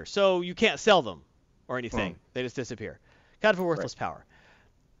disappear. So you can't sell them or anything. They just disappear. Kind of a worthless power.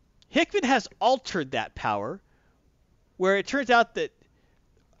 Hickman has altered that power, where it turns out that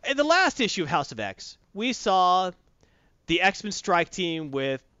in the last issue of House of X, we saw the X-Men strike team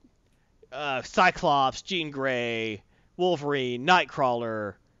with Cyclops, Jean Grey, Wolverine,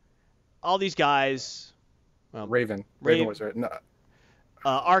 Nightcrawler, all these guys. Raven was right. No.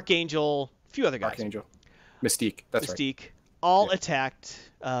 Archangel, a few other guys. Archangel. Mystique. That's right. Mystique. All attacked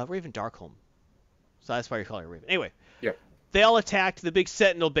Raven Darkholme. So that's why you're calling her Raven. Anyway. Yeah. They all attacked the big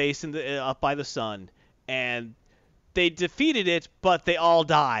Sentinel base up by the sun, and they defeated it, but they all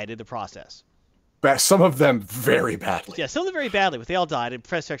died in the process. Some of them very badly. Yeah, some of them very badly, but they all died, and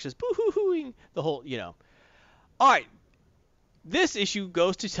Professor X just boo-hoo-hooing the whole, All right. This issue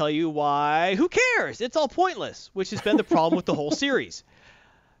goes to tell you why, who cares? It's all pointless, which has been the problem with the whole series.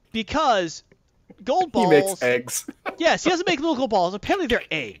 Because gold He balls. makes eggs. Yes, he doesn't make little gold balls. Apparently they're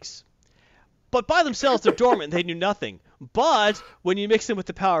eggs. But by themselves, they're dormant. They do nothing. But when you mix them with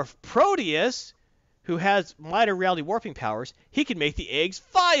the power of Proteus, who has minor reality warping powers, he can make the eggs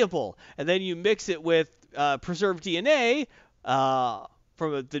viable. And then you mix it with preserved DNA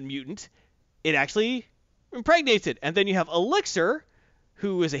from the mutant, it actually impregnates it. And then you have Elixir,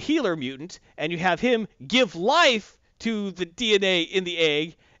 who is a healer mutant, and you have him give life to the DNA in the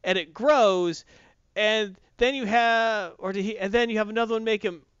egg, and it grows. And then you have, and then you have another one make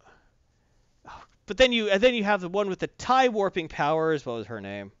him. But then you have the one with the tie warping powers. What was her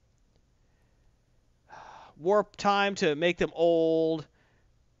name? Warp time to make them old.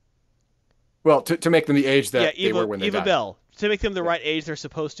 Well, to make them the age that Eva, they were when they Eva died. Bell. To make them the right age they're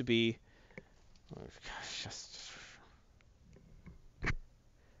supposed to be. Oh, gosh,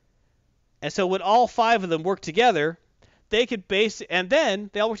 And so when all 5 of them work together, they could and then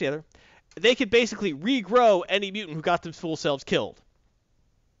they all work together. They could basically regrow any mutant who got themselves killed,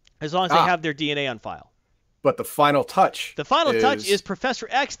 as long as they have their DNA on file. But the final touch. The final touch is Professor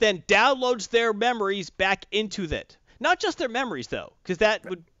X then downloads their memories back into that. Not just their memories, though, because that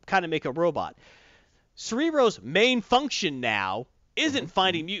would kind of make a robot. Cerebro's main function now isn't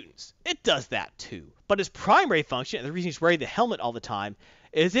finding mutants. It does that too. But his primary function, and the reason he's wearing the helmet all the time,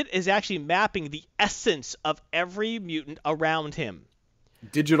 is it is actually mapping the essence of every mutant around him.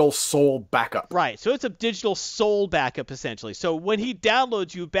 Digital soul backup. Right. So it's a digital soul backup, essentially. So when he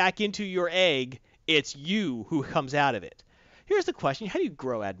downloads you back into your egg, it's you who comes out of it. Here's the question. How do you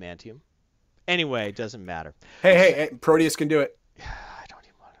grow adamantium? Anyway, it doesn't matter. Hey, Proteus can do it. I don't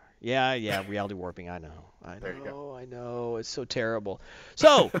even want to. Yeah, reality warping. I know. There you go. I know. It's so terrible.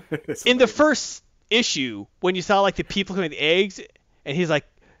 So, in the first issue, when you saw like the people coming the eggs, and he's like,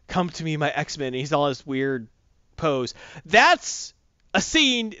 "Come to me, my X-Men," and he's all this weird pose. That's a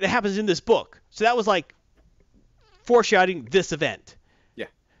scene that happens in this book. So that was like foreshadowing this event. Yeah.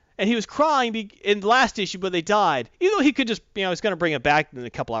 And he was crying in the last issue, but they died. Even though he could just, he's going to bring it back in a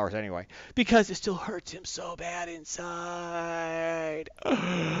couple hours anyway. Because it still hurts him so bad inside.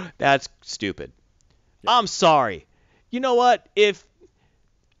 That's stupid. Yeah. I'm sorry. You know what? If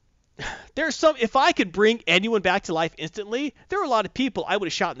I could bring anyone back to life instantly, there are a lot of people I would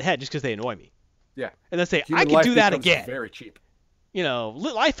have shot in the head just because they annoy me. Yeah. And then say, Human I can do that becomes again. Very cheap.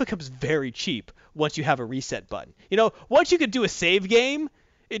 Life becomes very cheap once you have a reset button. Once you can do a save game,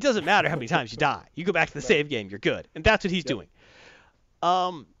 it doesn't matter how many times you die. You go back to the save game, you're good. And that's what he's doing.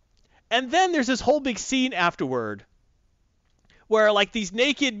 And then there's this whole big scene afterward where like these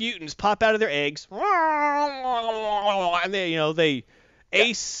naked mutants pop out of their eggs. And they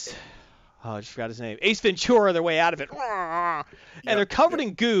Ace... Oh, I just forgot his name. Ace Ventura, their way out of it. And they're covered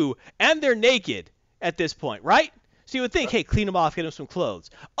in goo, and they're naked at this point, right? So you would think, hey, clean them off, get them some clothes.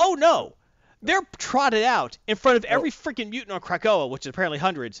 Oh, no. They're trotted out in front of every freaking mutant on Krakoa, which is apparently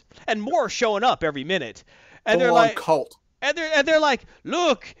hundreds, and more showing up every minute. And they're like, cult. And they're like,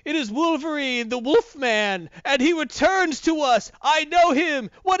 look, it is Wolverine, the Wolfman, and he returns to us. I know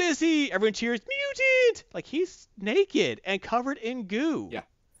him. What is he? Everyone cheers, mutant. Like, he's naked and covered in goo. Yeah.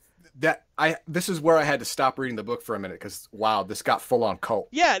 This is where I had to stop reading the book for a minute because wow, this got full on cult.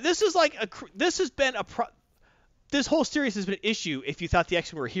 Yeah, this whole series has been an issue if you thought the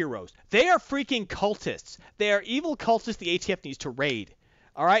X-Men were heroes. They are freaking cultists. They are evil cultists the ATF needs to raid.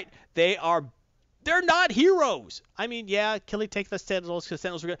 All right? They're not heroes. I mean, yeah, Killy take the Sentinels because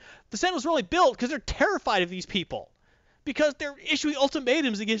the Sentinels were only built because they're terrified of these people because they're issuing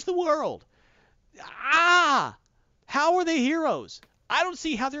ultimatums against the world. How are they heroes? I don't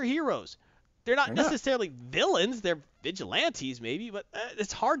see how they're heroes. They're not necessarily villains. They're vigilantes, maybe, but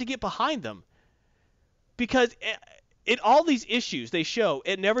it's hard to get behind them. Because in all these issues they show,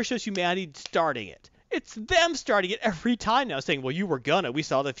 it never shows humanity starting it. It's them starting it every time now, saying, well, you were gonna. We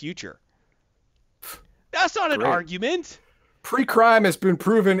saw the future. That's not an argument. Pre-crime has been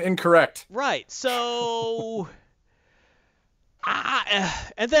proven incorrect. Right. So...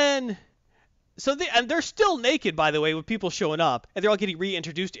 and then... and they're still naked, by the way, with people showing up, and they're all getting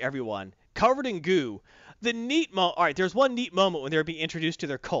reintroduced to everyone, covered in goo. All right, there's one neat moment when they're being introduced to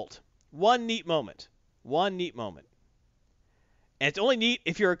their cult. One neat moment. And it's only neat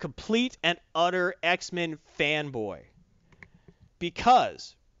if you're a complete and utter X-Men fanboy.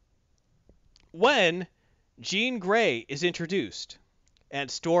 Because when Jean Grey is introduced, and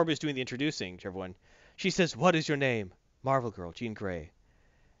Storm is doing the introducing to everyone, she says, "What is your name?" "Marvel Girl, Jean Grey."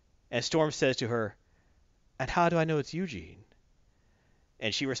 And Storm says to her, "And how do I know it's Eugene?"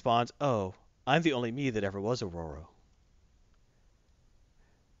 And she responds, "Oh, I'm the only me that ever was Aurora."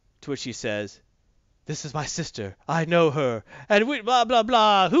 To which she says, "This is my sister. I know her." And blah, blah,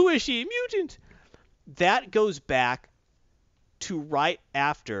 blah. Who is she? Mutant. that goes back to right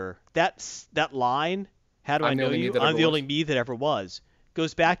after that line, how do I know you? I'm the only me that ever was,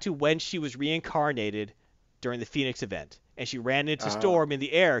 goes back to when she was reincarnated during the Phoenix event. And she ran into Storm in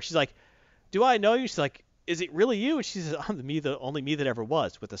the air. She's like, do I know you? She's like, is it really you? And she says, I'm the only me that ever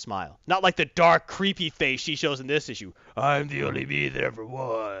was, with a smile. Not like the dark, creepy face she shows in this issue. I'm the only me that ever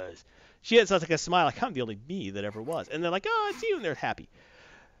was. She has like a smile, like, I'm the only me that ever was. And they're like, oh, it's you, and they're happy.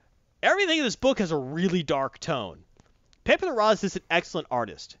 Everything in this book has a really dark tone. Pepe Larraz is an excellent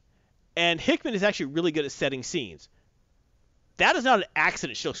artist, and Hickman is actually really good at setting scenes. That is not an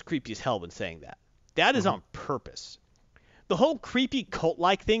accident. She looks creepy as hell when saying that. That is on purpose. The whole creepy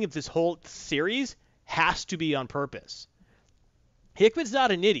cult-like thing of this whole series has to be on purpose. Hickman's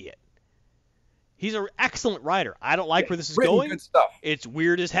not an idiot. He's an excellent writer. I don't like where this is going. Good stuff. It's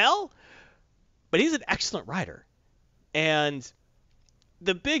weird as hell, but he's an excellent writer. And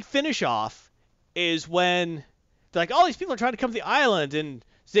the big finish off is when they're like, all these people are trying to come to the island, and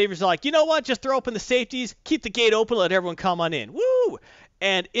Xavier's like, you know what? Just throw open the safeties, keep the gate open, let everyone come on in. Woo!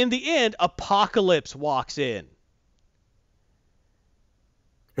 And in the end, Apocalypse walks in.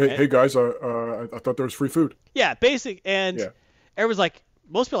 Hey guys, I thought there was free food. Yeah, basic. And everyone's like,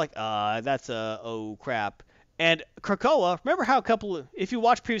 most people are like, that's oh crap. And Krakoa, remember how if you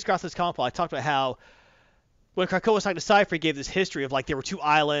watch previous Crossless Comic Ball, I talked about how when Krakoa was talking to Cypher, he gave this history of like there were two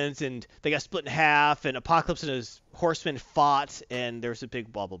islands and they got split in half, and Apocalypse and his horsemen fought, and there was a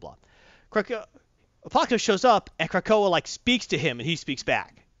big blah blah blah. Apocalypse shows up, and Krakoa like speaks to him, and he speaks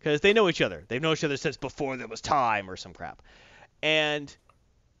back because they know each other. They've known each other since before there was time or some crap. And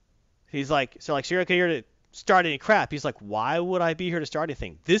he's like, so you're okay here to start any crap? He's like, why would I be here to start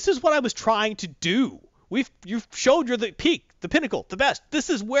anything? This is what I was trying to do. You've showed you're the peak, the pinnacle, the best. This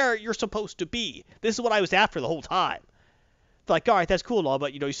is where you're supposed to be. This is what I was after the whole time. It's like, all right, that's cool and all,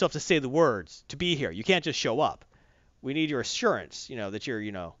 but you still have to say the words to be here. You can't just show up. We need your assurance, that you're,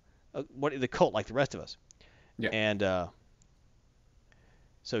 the cult like the rest of us. Yeah. And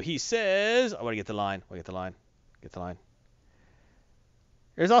so he says, I want to get the line. Get the line.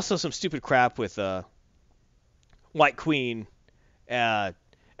 There's also some stupid crap with White Queen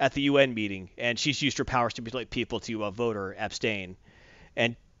at the UN meeting, and she's used her powers to manipulate people to vote or abstain.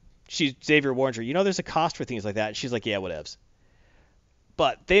 And Xavier warns her, there's a cost for things like that. And she's like, yeah, whatevs.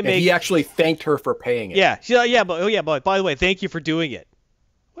 But he actually thanked her for paying it. Yeah, she's like, but by the way, thank you for doing it.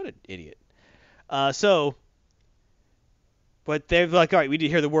 What an idiot. But they're like, all right, we need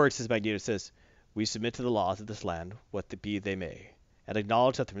to hear the words, says Magneto. Says, we submit to the laws of this land, what be they may, and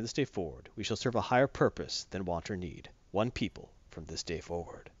acknowledge that from this day forward we shall serve a higher purpose than want or need, one people from this day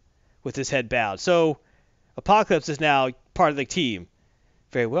forward. With his head bowed. So Apocalypse is now part of the team.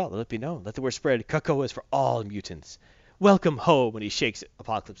 Very well, let it be known. Let the word spread. Krakoa is for all mutants. Welcome home. And he shakes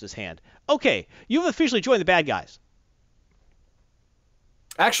Apocalypse's hand. Okay, you've officially joined the bad guys.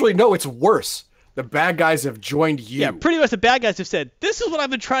 Actually, no, it's worse. The bad guys have joined you. Yeah, pretty much the bad guys have said, this is what I've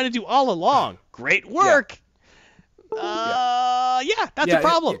been trying to do all along. Great work. That's a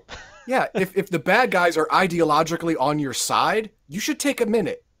problem. If the bad guys are ideologically on your side, you should take a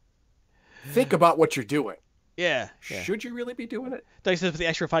minute. Think about what you're doing. Yeah. Should you really be doing it? Like I said, for the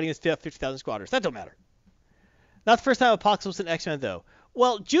extra fighting against 50,000 squatters. That don't matter. Not the first time Apocalypse was an X-Man, though.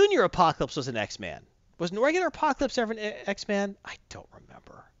 Well, Junior Apocalypse was an X-Man. Was regular Apocalypse ever an X-Man? I don't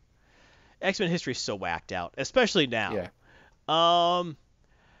remember. X-Men history is so whacked out, especially now. Yeah.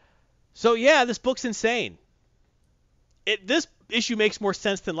 So, yeah, this book's insane. This issue makes more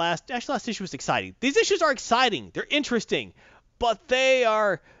sense than last. Actually, last issue was exciting. These issues are exciting. They're interesting. But they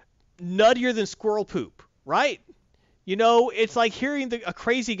are nuttier than squirrel poop, right? It's like hearing a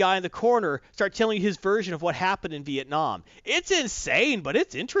crazy guy in the corner start telling you his version of what happened in Vietnam. It's insane, but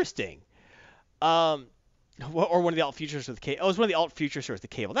it's interesting. Or one of the alt futures with the cable. Oh, it was one of the alt futures with the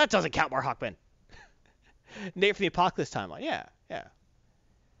cable. That doesn't count, Mark Hawkman. Nate from the Apocalypse timeline. Yeah.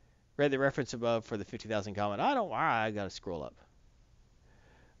 Read the reference above for the 50,000 comment. I got to scroll up.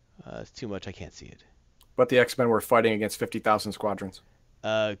 It's too much. I can't see it. But the X-Men were fighting against 50,000 squadrons. Cool.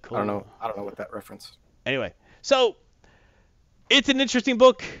 I don't know what that reference. Anyway, so it's an interesting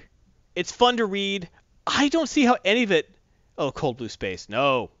book. It's fun to read. I don't see how any of it. Oh, Cold Blue Space.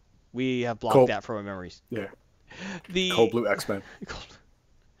 No, we have blocked that from our memories. Yeah. The Cold Blue X-Men.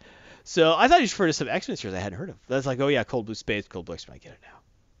 So I thought you referred to some X-Men series I hadn't heard of. That's like, oh yeah, Cold Blue Space, Cold Blue X-Men. I get it now.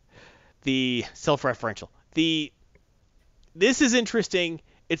 The self-referential. This is interesting.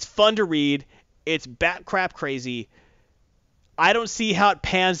 It's fun to read. It's bat crap crazy. I don't see how it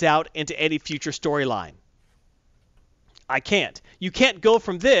pans out into any future storyline. I can't. You can't go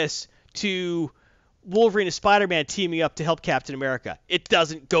from this to Wolverine and Spider-Man teaming up to help Captain America. It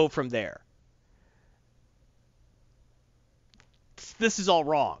doesn't go from there. this is all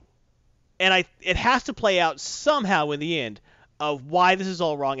wrong. And it has to play out somehow in the end of why this is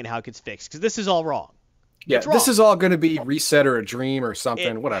all wrong and how it gets fixed. Because this is all wrong. Yeah, It's wrong. this is all going to be reset or a dream or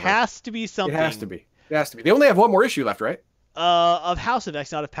something, whatever. It has to be something. It has to be. It has to be. They only have one more issue left, right? Of House of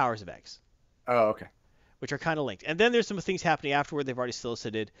X, not of Powers of X, Oh, okay. which are kind of linked. And then there's some things happening afterward they've already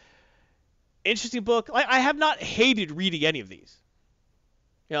solicited. Interesting book. I have not hated reading any of these.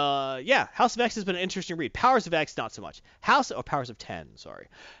 Yeah, House of X has been an interesting read. Powers of X, not so much. Powers of 10, sorry.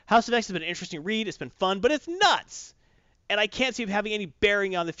 House of X has been an interesting read. It's been fun, but it's nuts. And I can't see it having any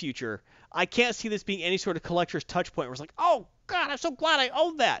bearing on the future. I can't see this being any sort of collector's touch point where it's like, oh, God, I'm so glad I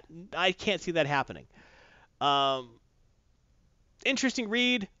own that. I can't see that happening. Interesting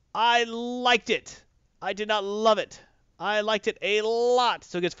read. I liked it. I did not love it. I liked it a lot.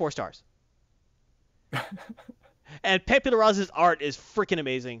 So it gets 4 stars. And Pepe Larraz's art is freaking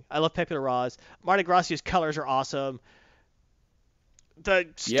amazing. I love Pepe Larraz. Marta Gracia's colors are awesome. The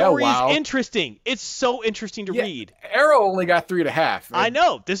story is interesting. It's so interesting to read. Arrow only got 3.5. I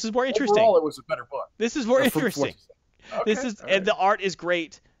know. This is more interesting. Overall, it was a better book. This is more interesting. Okay, And the art is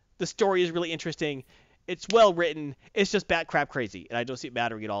great. The story is really interesting. It's well written. It's just bat crap crazy, and I don't see it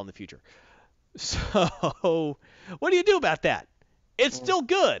mattering at all in the future. So, what do you do about that? It's still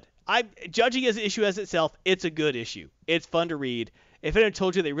good. I'm judging as an issue as itself. It's a good issue. It's fun to read. If anyone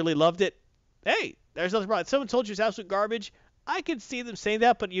told you they really loved it, hey, there's nothing wrong. If someone told you it's absolute garbage, I could see them saying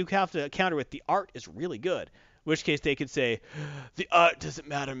that, but you have to counter with the art is really good. In which case they could say, the art doesn't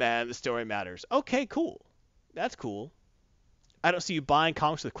matter, man. The story matters. Okay, cool. That's cool. I don't see you buying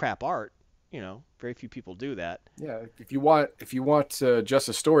comics with crap art. Very few people do that. Yeah, if you want just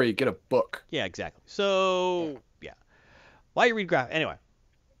a story, get a book. Yeah, exactly. So, yeah. Why you read graphic? Anyway,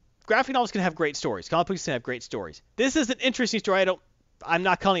 graphic novels can have great stories. Comic books can have great stories. This is an interesting story. I'm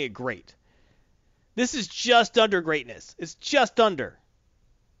not calling it great. This is just under greatness. It's just under.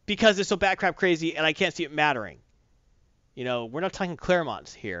 Because it's so bat crap crazy and I can't see it mattering. We're not talking Claremont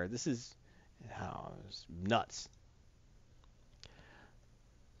here. This is it's nuts.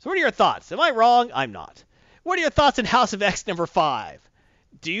 So what are your thoughts? Am I wrong? I'm not. What are your thoughts on House of X number 5?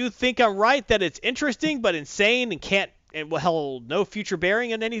 Do you think I'm right that it's interesting but insane and will hold no future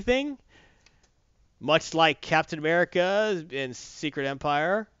bearing on anything? Much like Captain America in Secret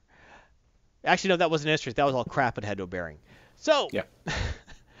Empire. Actually, no, that wasn't interesting. That was all crap and had no bearing. So, yeah.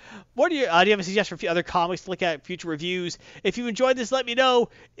 What do you have a suggestion for other comics to look at, future reviews? If you enjoyed this, let me know.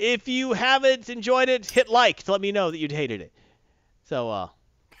 If you haven't enjoyed it, hit like to let me know that you'd hated it. So,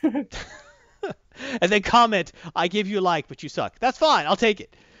 and then comment, I give you a like, but you suck. That's fine. I'll take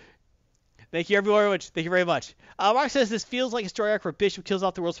it. Thank you very much. Thank you very much. Mark says this feels like a story arc where Bishop kills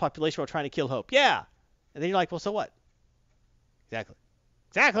off the world's population while trying to kill Hope. Yeah. And then you're like, well, so what?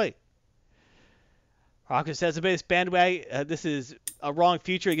 Exactly. Rocket says the base bandwagon. This is a wrong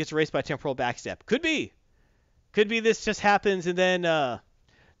future. It gets erased by a temporal backstep. Could be. This just happens and then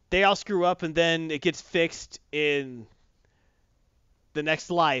they all screw up and then it gets fixed in the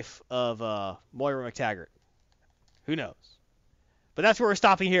next life of Moira McTaggart. Who knows? But that's where we're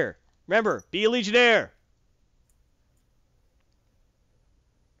stopping here. Remember, be a Legionnaire.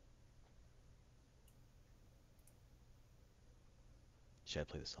 Should I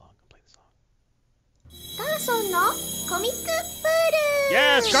play the song? I'll play the song. Garson no Comic Pool!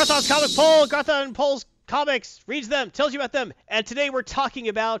 Yes, Garthon's Comic Poll. Garthon polls comics, reads them, tells you about them. And today we're talking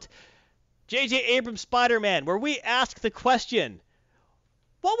about J.J. Abrams' Spider-Man, where we ask the question,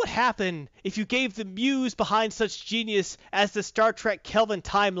 what would happen if you gave the muse behind such genius as the Star Trek Kelvin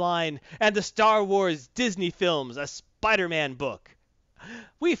timeline and the Star Wars Disney films a Spider-Man book?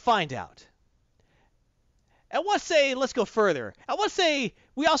 We find out. And let's go further. And let's say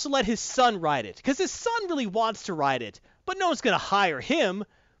we also let his son write it, because his son really wants to write it, but no one's going to hire him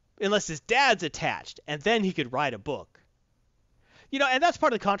unless his dad's attached, and then he could write a book. And that's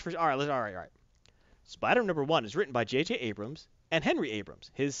part of the controversy. All right. Spider-Man number 1 is written by J.J. Abrams and Henry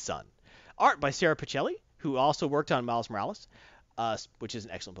Abrams, his son. Art by Sarah Pichelli, who also worked on Miles Morales, which is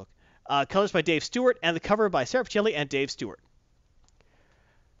an excellent book. Colors by Dave Stewart, and the cover by Sarah Pichelli and Dave Stewart.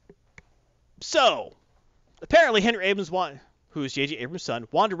 So, apparently Henry Abrams, who is J.J. Abrams' son,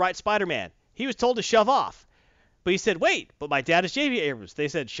 wanted to write Spider-Man. He was told to shove off. But he said, wait, but my dad is J.J. Abrams. They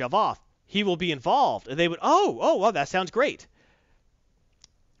said, shove off. He will be involved. And they went, oh, well, that sounds great.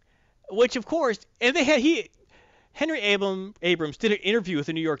 Which, of course, and Henry Abrams did an interview with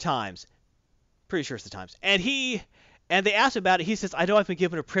the New York Times. Pretty sure it's the Times. And they asked about it. He says, I know I've been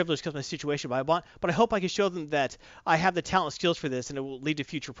given a privilege because of my situation, but I hope I can show them that I have the talent and skills for this and it will lead to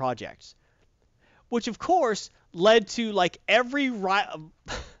future projects. Which, of course, led to, every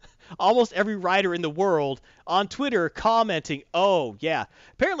almost every writer in the world on Twitter commenting, oh, yeah.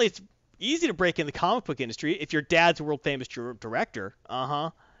 Apparently it's easy to break in the comic book industry if your dad's a world-famous director.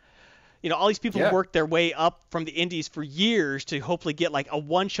 You know, all these people who worked their way up from the indies for years to hopefully get like a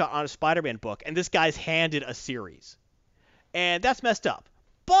one-shot on a Spider-Man book, and this guy's handed a series. And that's messed up.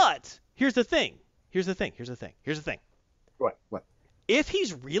 But here's the thing. What? If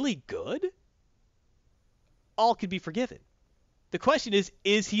he's really good, all could be forgiven. The question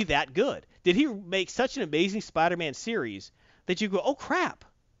is he that good? Did he make such an amazing Spider-Man series that you go, oh, crap.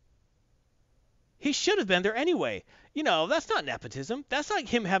 He should have been there anyway. You know, that's not nepotism. That's not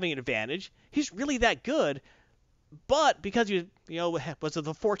him having an advantage. He's really that good. But because he was of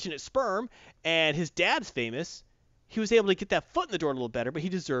the fortunate sperm and his dad's famous, he was able to get that foot in the door a little better, but he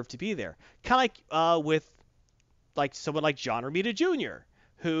deserved to be there. Kind of like with like someone like John Romita Jr.,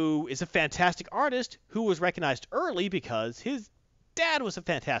 who is a fantastic artist who was recognized early because his dad was a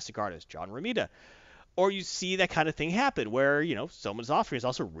fantastic artist, John Romita. Or you see that kind of thing happen where, you know, someone's offspring is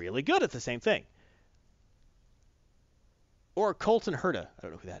also really good at the same thing. Or Colton Herta. I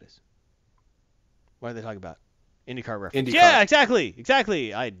don't know who that is. What are they talking about? IndyCar reference. IndyCar. Yeah,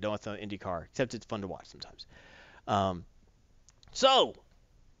 exactly. I know it's an IndyCar, except it's fun to watch sometimes. So,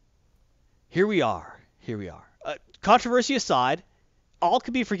 here we are. Controversy aside, all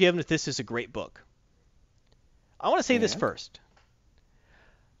could be forgiven if this is a great book. I want to say this first.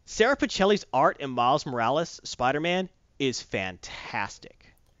 Sarah Pichelli's art in Miles Morales' Spider-Man is fantastic.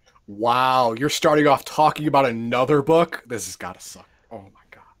 Wow, you're starting off talking about another book? This has got to suck. Oh my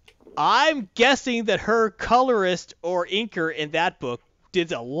god. I'm guessing that her colorist or inker in that book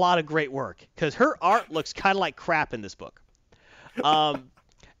did a lot of great work because her art looks kind of like crap in this book.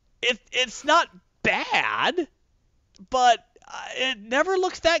 It's not bad, but it never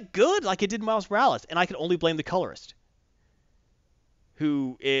looks that good like it did in Miles Morales, and I can only blame the colorist,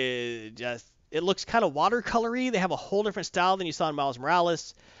 who is just, it looks kind of watercolory. They have a whole different style than you saw in Miles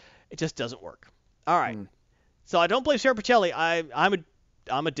Morales. It just doesn't work. All right. So I don't blame Sarah Pichelli.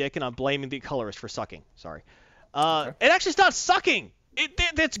 I'm a dick, and I'm blaming the colorist for sucking. Sorry. It actually is not sucking.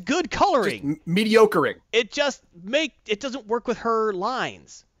 It's good coloring. Just mediocring. It doesn't work with her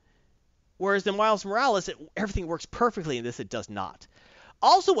lines. Whereas in Miles Morales, everything works perfectly. In this, it does not.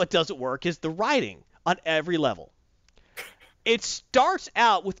 Also, what doesn't work is the writing on every level. It starts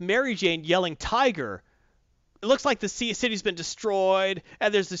out with Mary Jane yelling "Tiger." It looks like the city's been destroyed,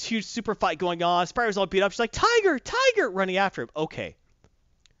 and there's this huge super fight going on. Spider's all beat up. She's like, "Tiger, Tiger!" running after him. Okay.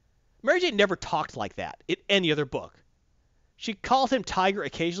 Mary Jane never talked like that in any other book. She calls him Tiger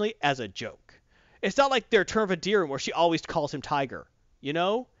occasionally as a joke. It's not like their term of endearment where she always calls him Tiger. You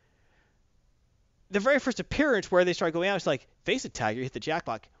know? The very first appearance where they started going out, it's like, face it, Tiger, you hit the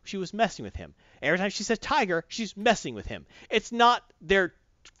jackpot. She was messing with him. Every time she says Tiger, she's messing with him. It's not their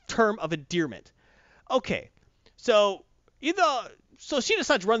term of endearment. Okay. So she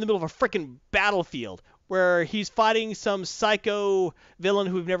decides to run in the middle of a freaking battlefield where he's fighting some psycho villain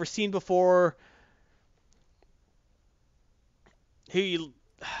who we've never seen before. He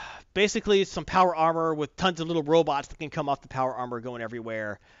basically some power armor with tons of little robots that can come off the power armor going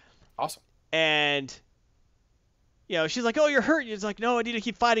everywhere. Awesome. And you know, she's like, "Oh, you're hurt." He's like, "No, I need to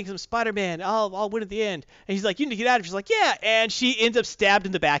keep fighting some Spider-Man. I'll win at the end." And he's like, "You need to get out of here." She's like, "Yeah." And she ends up stabbed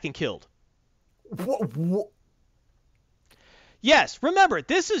in the back and killed. What? Yes, remember,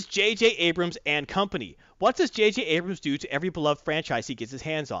 this is J.J. Abrams and company. What does J.J. Abrams do to every beloved franchise he gets his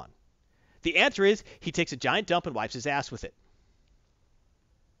hands on? The answer is he takes a giant dump and wipes his ass with it.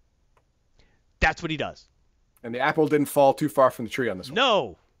 That's what he does. And the apple didn't fall too far from the tree on this one.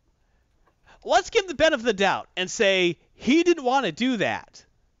 No. Let's give the benefit of the doubt and say he didn't want to do that.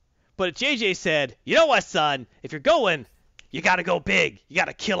 But J.J. said, "You know what, son? If you're going, you got to go big. You got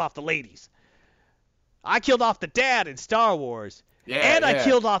to kill off the ladies. I killed off the dad in Star Wars. I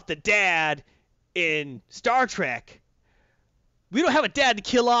killed off the dad in Star Trek. We don't have a dad to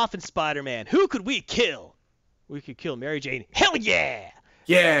kill off in Spider-Man. Who could we kill? We could kill Mary Jane. Hell yeah!"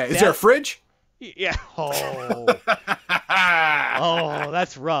 Yeah. Is there a fridge? Yeah. Oh. Oh,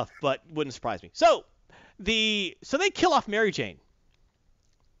 that's rough, but wouldn't surprise me. So they kill off Mary Jane.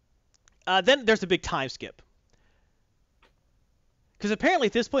 Then there's a big time skip. Because apparently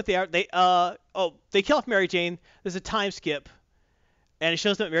at this point they kill off Mary Jane. There's a time skip, and it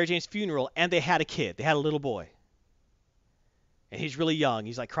shows them at Mary Jane's funeral, and they had a kid. They had a little boy, and he's really young.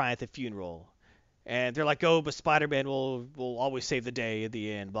 He's like crying at the funeral, and they're like, "Oh, but Spider-Man will always save the day at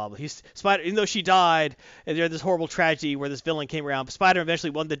the end." Blah blah. Even though she died, and there's this horrible tragedy where this villain came around, but Spider-Man eventually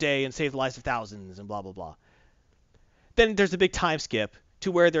won the day and saved the lives of thousands, and blah blah blah. Then there's a big time skip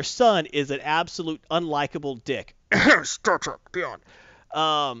to where their son is an absolute unlikable dick. Star Trek Beyond.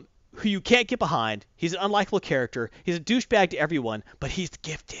 who you can't get behind. He's an unlikable character. He's a douchebag to everyone, but he's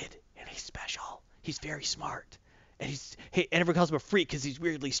gifted and he's special. He's very smart, and everyone calls him a freak because he's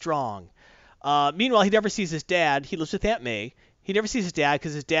weirdly strong. Meanwhile, he never sees his dad. He lives with Aunt May. He never sees his dad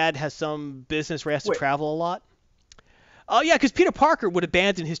because his dad has some business where he has to travel a lot. Oh, yeah, because Peter Parker would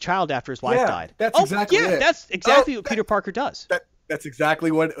abandon his child after his wife died. That's exactly it. That's exactly what Peter Parker does. That's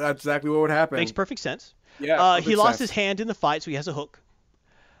exactly what would happen. Makes perfect sense. Yeah. He lost his hand in the fight, so he has a hook.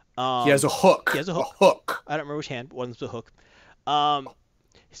 He has a hook. He has a hook. A hook. I don't remember which hand, but one of them's a hook.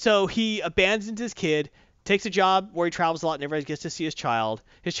 So he abandons his kid, takes a job where he travels a lot and never gets to see his child.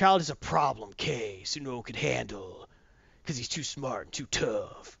 His child is a problem case who no one can handle because he's too smart and too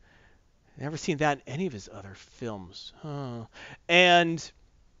tough. Never seen that in any of his other films. And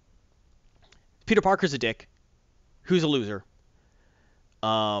Peter Parker's a dick, who's a loser,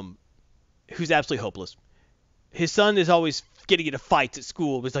 who's absolutely hopeless. His son is always getting into fights at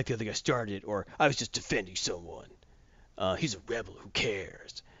school, but it's like the other guy started, or I was just defending someone. He's a rebel, who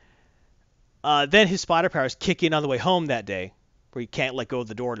cares? Then his spider powers kick in on the way home that day, where he can't let go of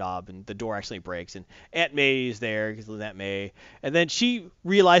the doorknob, and the door actually breaks, and Aunt May is there, because Aunt May, and then she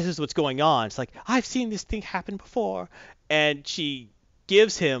realizes what's going on. It's like, I've seen this thing happen before, and she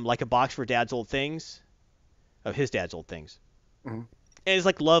gives him, like, a box for Dad's old things, of his dad's old things. Mm-hmm. And it's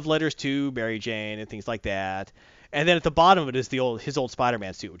like love letters to Mary Jane and things like that. And then at the bottom of it is his old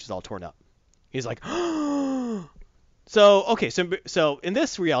Spider-Man suit, which is all torn up. He's like, So in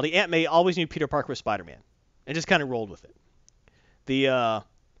this reality, Aunt May always knew Peter Parker was Spider-Man, and just kind of rolled with it.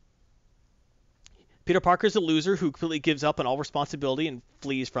 Peter Parker's a loser who completely gives up on all responsibility and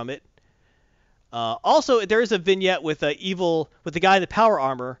flees from it. Also, there is a vignette with the guy in the power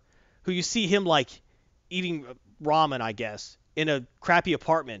armor, who you see him like eating ramen, I guess, in a crappy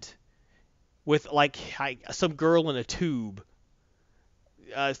apartment with like some girl in a tube.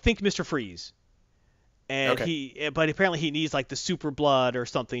 Think Mr. Freeze. And but apparently he needs like the super blood or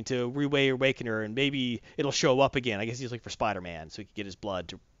something to reawaken her, and maybe it'll show up again. I guess he's looking for Spider-Man so he can get his blood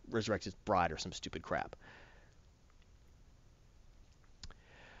to resurrect his bride or some stupid crap.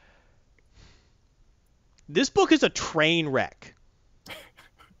 This book is a train wreck.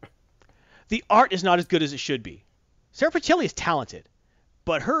 The art is not as good as it should be. Sarah Pichelli is talented,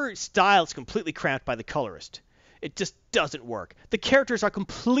 but her style is completely cramped by the colorist. It just doesn't work. The characters are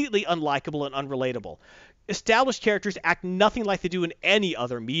completely unlikable and unrelatable. Established characters act nothing like they do in any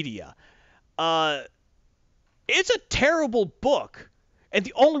other media. It's a terrible book, and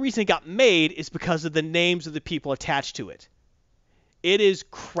the only reason it got made is because of the names of the people attached to it. It is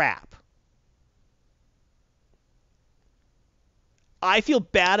crap. I feel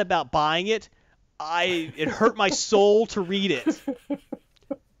bad about buying it. It hurt my soul to read it.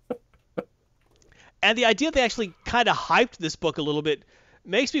 And the idea they actually kind of hyped this book a little bit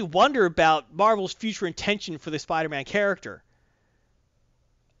makes me wonder about Marvel's future intention for the Spider-Man character.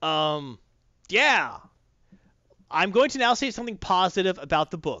 Yeah. I'm going to now say something positive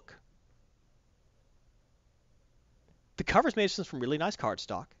about the book. The cover's made from really nice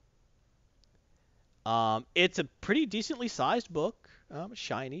cardstock. It's a pretty decently sized book.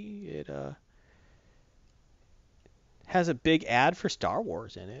 Shiny. It has a big ad for Star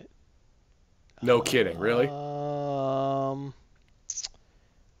Wars in it. No kidding, really?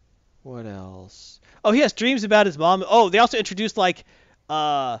 What else? Oh, he has dreams about his mom. Oh, they also introduced like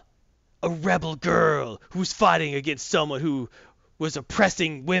a rebel girl who's fighting against someone who was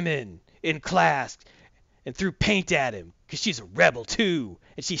oppressing women in class and threw paint at him because she's a rebel too,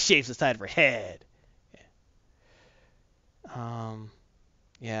 and she shaves the side of her head.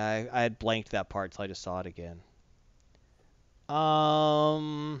 Yeah, I had blanked that part, so I just saw it again.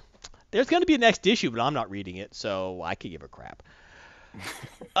 There's going to be a next issue, but I'm not reading it, so I could give a crap.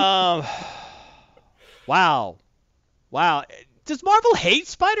 Wow. Does Marvel hate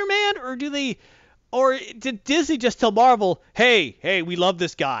Spider-Man, or did Disney just tell Marvel, hey, we love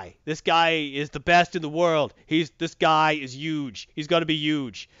this guy. This guy is the best in the world. This guy is huge. He's going to be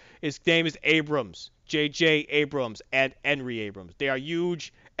huge. His name is Abrams, J.J. Abrams and Henry Abrams. They are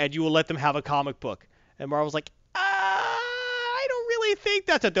huge, and you will let them have a comic book. And Marvel's like, I don't really think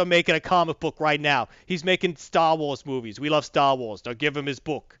that's what they're making a comic book right now. He's making Star Wars movies. We love Star Wars. They'll give him his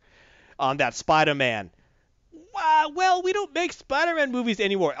book on that Spider-Man. Well, we don't make Spider-Man movies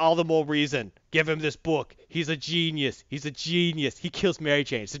anymore. All the more reason. Give him this book. He's a genius. He kills Mary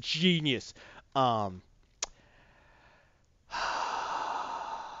Jane. It's a genius. The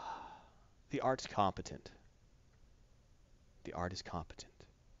art's competent. The art is competent.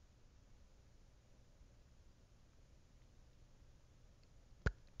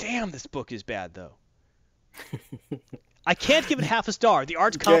 Damn, this book is bad, though. I can't give it half a star. The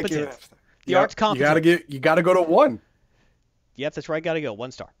art's You can't give competent. it- The Yep, art's competent. You gotta go to 1. Yep, that's right. Gotta go.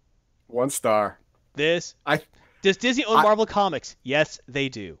 1 star. 1 star. Does Disney own I- Marvel Comics? Yes, they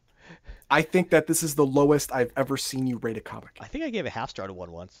do. I think that this is the lowest I've ever seen you rate a comic. I think I gave a half star to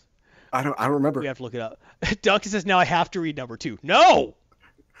 1 once. I don't remember. We have to look it up. Duncan says now I have to read number 2. No!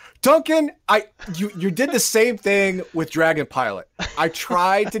 Duncan, you did the same thing with Dragon Pilot. I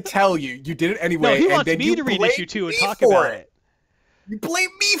tried to tell you, you did it anyway. No, he and wants then me you to read blamed issue 2 and me talk for about it. You blame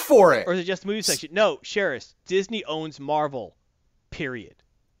me for it. Or is it just the movie section? No, Sheriff. Disney owns Marvel. Period.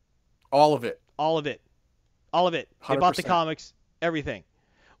 All of it. All of it. All of it. They bought the 100%. comics, everything.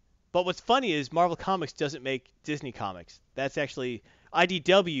 But what's funny is Marvel Comics doesn't make Disney comics. That's actually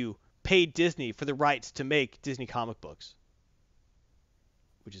IDW paid Disney for the rights to make Disney comic books,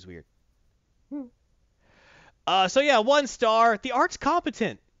 which is weird. So yeah, 1 star. The art's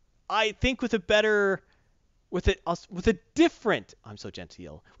competent. I think with a different. I'm so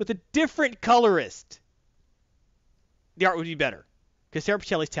genteel. With a different colorist, the art would be better. Because Sarah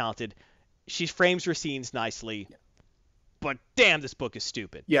Pichelli's talented. She frames her scenes nicely. But damn, this book is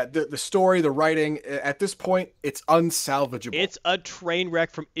stupid. Yeah, the story, the writing, at this point, it's unsalvageable. It's a train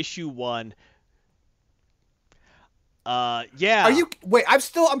wreck from issue 1. Yeah. Wait, I'm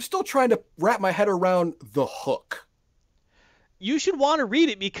still trying to wrap my head around the hook. You should want to read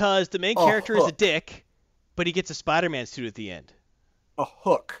it because the main character is a hook. dick, but he gets a Spider-Man suit at the end. A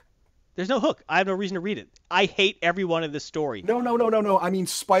hook. There's no hook. I have no reason to read it. I hate everyone in this story. No. I mean,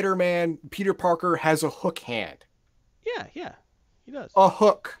 Spider-Man, Peter Parker has a hook hand. Yeah. He does. A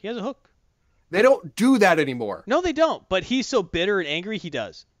hook. He has a hook. They don't do that anymore. No, they don't. But he's so bitter and angry, he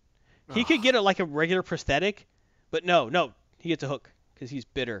does. He could get it like a regular prosthetic, but no. He gets a hook because he's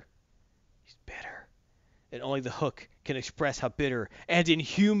bitter. He's bitter. And only the hook can express how bitter and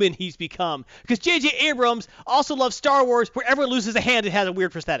inhuman he's become. Because J.J. Abrams also loves Star Wars, where everyone loses a hand and has a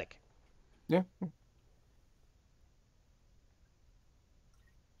weird prosthetic. Yeah.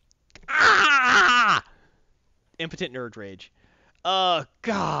 Ah! Impotent nerd rage.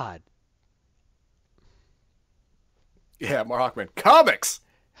 God. Yeah, Mark Hockman. Comics!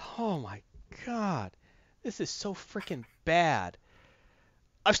 Oh my God. This is so freaking bad.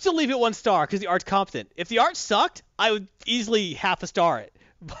 I'm still leaving it 1 star because the art's competent. If the art sucked, I would easily half a star it.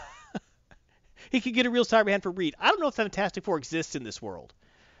 He could get a real Cyberman for Reed. I don't know if Fantastic Four exists in this world.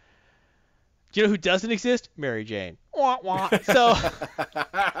 Do you know who doesn't exist? Mary Jane. Wah, wah. So,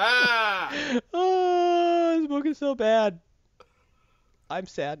 oh, this book is so bad. I'm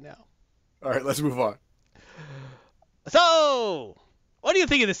sad now. All right, let's move on. So, what do you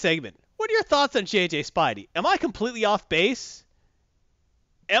think of this segment? What are your thoughts on JJ Spidey? Am I completely off base?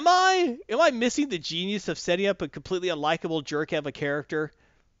 Am I missing the genius of setting up a completely unlikable jerk of a character?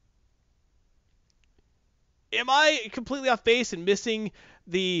 Am I completely off base and missing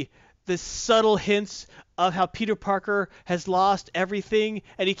the subtle hints of how Peter Parker has lost everything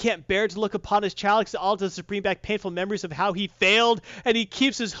and he can't bear to look upon his child because all it does is bring back painful memories of how he failed, and he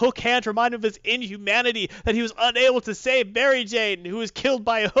keeps his hook hand to remind him of his inhumanity, that he was unable to save Mary Jane, who was killed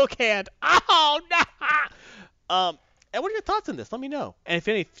by a hook hand. Oh, no! And what are your thoughts on this? Let me know. And if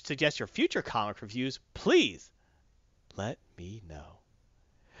any suggest your future comic reviews, please let me know.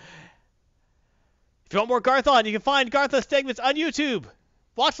 If you want more Garth on, you can find Garth segments on YouTube.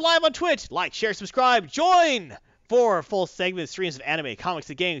 Watch live on Twitch. Like, share, subscribe. Join for full segment streams of anime, comics,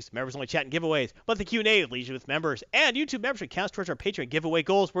 and games. Members only chat and giveaways. Monthly Q&A with Legion with members. And YouTube membership counts towards our Patreon giveaway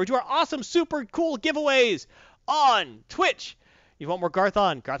goals, where we do our awesome, super cool giveaways on Twitch. If you want more Garth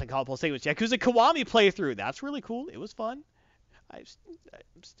on, Garth and Colin segments. Yakuza Kiwami playthrough. That's really cool. It was fun. I'm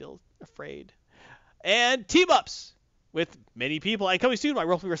still afraid. And team-ups with many people. And coming soon, my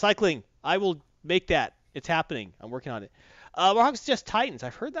Roleplay Recycling. I will make that. It's happening. I'm working on it. Warhawk's Just Titans.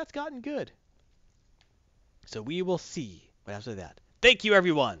 I've heard that's gotten good. So we will see what happens with that. Thank you,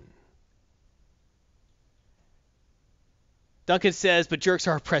 everyone. Duncan says, but jerks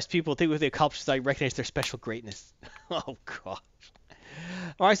are oppressed people. Think what they accomplish so I recognize their special greatness. Oh, gosh.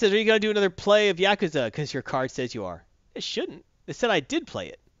 Mark says, are you going to do another play of Yakuza? Because your card says you are. It shouldn't. It said I did play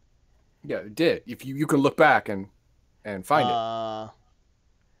it. Yeah, it did. If you can look back and find it.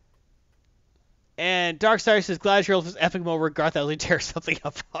 And Darkstar says, Gladio was epic moment where Garth actually tears something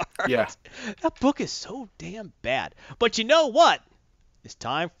apart. Yeah. That book is so damn bad. But you know what? It's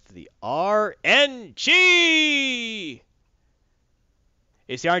time for the RNG!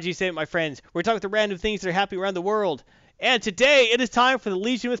 It's the RNG segment, my friends. We're talking about the random things that are happening around the world. And today, it is time for the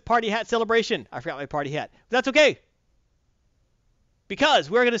Legion with Party Hat celebration. I forgot my party hat. But that's okay. Because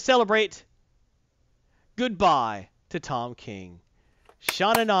we're going to celebrate goodbye to Tom King.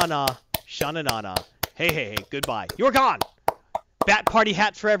 Sha-na-na-na, sha-na-na-na, Hey, goodbye. You're gone. Bat party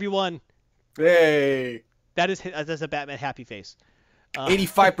hats for everyone. Hey. That's a Batman happy face.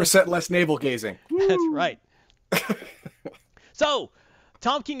 85% less navel gazing. That's right. So,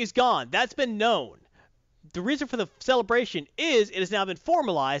 Tom King is gone. That's been known. The reason for the celebration is it has now been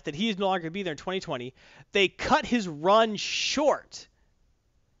formalized that he is no longer going to be there in 2020. They cut his run short.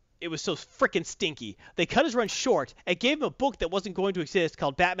 It was so freaking stinky. They cut his run short and gave him a book that wasn't going to exist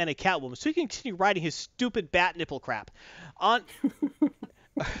called Batman and Catwoman, so he can continue writing his stupid bat nipple crap. On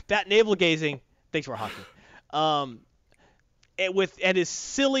bat navel gazing. Thanks for hockey. And his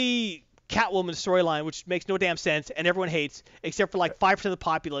silly Catwoman storyline, which makes no damn sense, and everyone hates, except for like 5% of the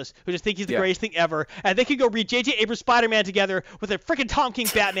populace who just think he's the greatest thing ever. And they could go read J.J. Abrams' Spider-Man together with a freaking Tom King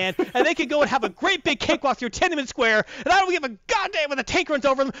Batman, and they could go and have a great big cakewalk through Tiananmen Square, and I don't give a goddamn when the tank runs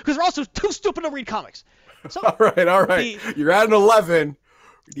over them because they're also too stupid to read comics. So, all right. You're at an 11.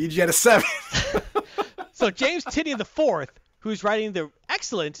 We need you at a 7. So James Tynion IV, who's writing the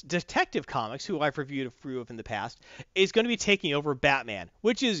excellent Detective Comics, who I've reviewed a few of in the past, is going to be taking over Batman,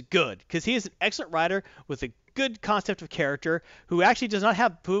 which is good, because he is an excellent writer with a good concept of character, who has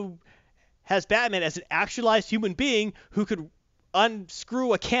Batman as an actualized human being who could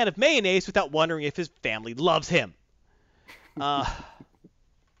unscrew a can of mayonnaise without wondering if his family loves him.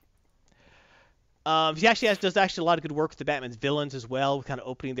 He actually does a lot of good work with the Batman's villains as well, kind of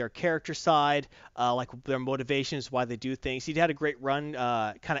opening their character side, like their motivations, why they do things. He had a great run,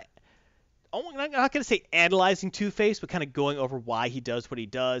 I'm not going to say analyzing Two-Face, but kind of going over why he does what he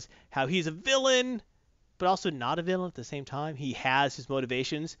does, how he's a villain, but also not a villain at the same time. He has his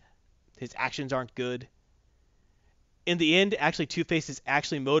motivations. His actions aren't good. In the end, actually, Two-Face is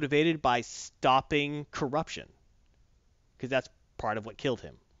actually motivated by stopping corruption, because that's part of what killed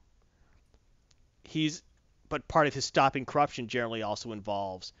him. But part of his stopping corruption generally also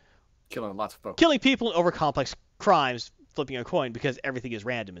involves killing lots of folks. Killing people in over-complex crimes, flipping a coin, because everything is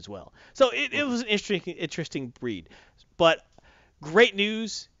random as well. So it was an interesting breed. But great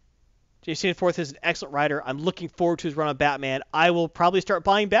news. James Tynion IV is an excellent writer. I'm looking forward to his run on Batman. I will probably start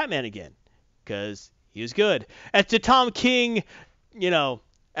buying Batman again, because he was good. As to Tom King,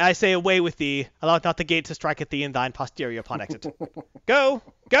 I say away with thee. Allow not the gate to strike at thee and thine posterior upon exit. Go!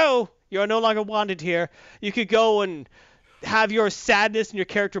 You are no longer wanted here. You could go and have your sadness and your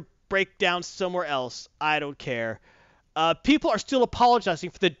character break down somewhere else. I don't care. People are still apologizing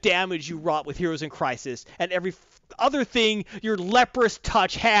for the damage you wrought with Heroes in Crisis and every other thing your leprous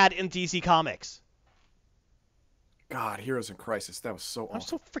touch had in DC Comics. God, Heroes in Crisis. That was so awesome. I'm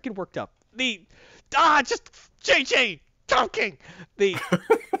so freaking worked up. Just JJ talking.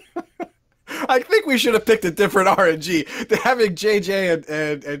 I think we should have picked a different RNG. Having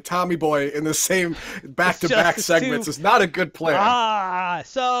JJ and Tommy Boy in the same back-to-back segments is not a good plan.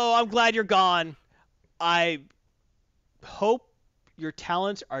 So I'm glad you're gone. I hope your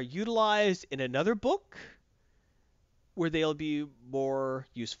talents are utilized in another book where they'll be more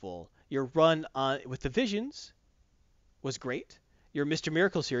useful. Your run with the Visions was great. Your Mr.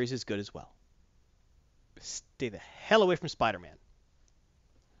 Miracle series is good as well. Stay the hell away from Spider-Man.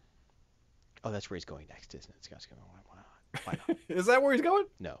 Oh, that's where he's going next, isn't it? Scott's going, why not? Is that where he's going?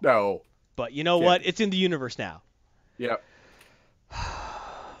 No. But you know what? It's in the universe now. Yep.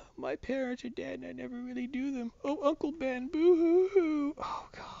 My parents are dead and I never really knew them. Oh, Uncle Ben, boo-hoo-hoo. Oh,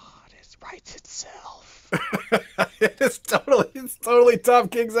 God, it writes itself. It's totally Tom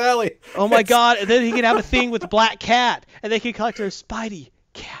King's alley. Oh, my God. And then he can have a thing with Black Cat. And they can collect her Spidey,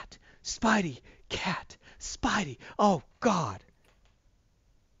 Cat, Spidey, Cat, Spidey. Oh, God.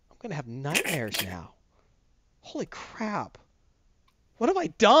 I'm going to have nightmares now. Holy crap. What have I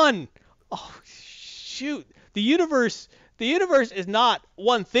done? Oh, shoot. The universe is not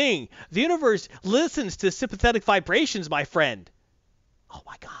one thing. The universe listens to sympathetic vibrations, my friend. Oh,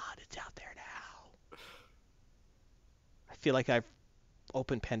 my God. It's out there now. I feel like I've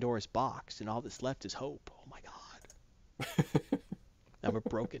opened Pandora's box, and all that's left is hope. Oh, my God. I'm a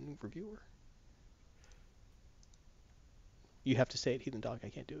broken reviewer. You have to say it, Heathen Dog. I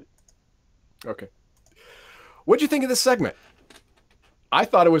can't do it. Okay. What'd you think of this segment? I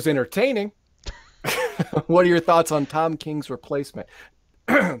thought it was entertaining. What are your thoughts on Tom King's replacement?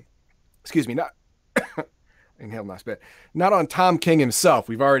 Excuse me, not inhale my spit. Not on Tom King himself.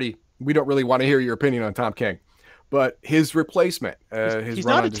 We don't really want to hear your opinion on Tom King, but his replacement. He's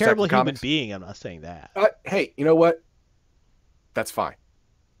not a terrible human being. I'm not saying that. Hey, you know what? That's fine.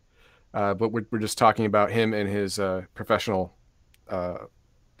 But we're just talking about him and his professional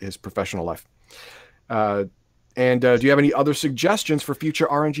life. And do you have any other suggestions for future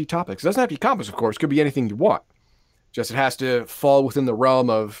RNG topics? It doesn't have to be comics, of course. It could be anything you want. Just it has to fall within the realm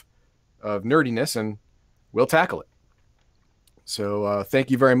of of nerdiness, and we'll tackle it. So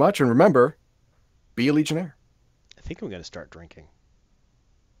thank you very much, and remember, be a Legionnaire. I think I'm going to start drinking.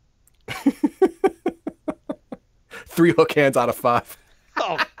 3 hook hands out of 5.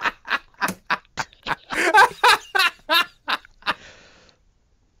 Oh.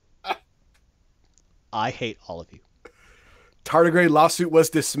 I hate all of you. Tardigrade lawsuit was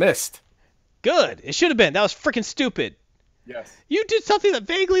dismissed. Good. It should have been. That was freaking stupid. Yes. You did something that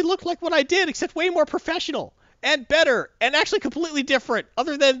vaguely looked like what I did, except way more professional and better and actually completely different,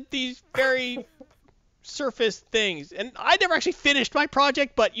 other than these very surface things. And I never actually finished my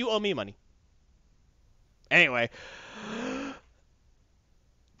project, but you owe me money. Anyway,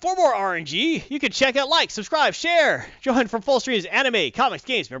 for more RNG, you can check out, subscribe, share, join from full streams, anime, comics,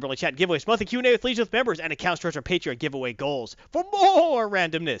 games, member-only chat giveaways, monthly Q&A with Legion with members, and accounts towards our Patreon giveaway goals. For more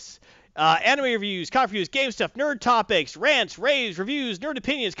randomness, anime reviews, comic reviews, game stuff, nerd topics, rants, raves, reviews, nerd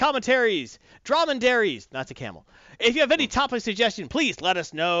opinions, commentaries, dromedaries. That's a camel. If you have any topic suggestion, please let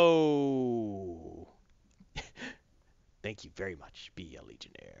us know. Thank you very much. Be a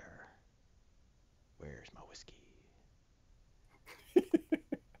Legionnaire. Where's my whiskey?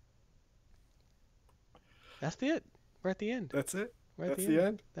 That's it. We're at the end. That's it. That's the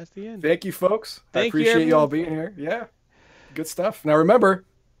end. That's the end. Thank you, folks. I Thank you, appreciate you all being here. Yeah. Good stuff. Now remember,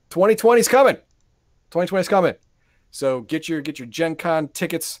 2020 is coming. 2020 is coming. So get your Gen Con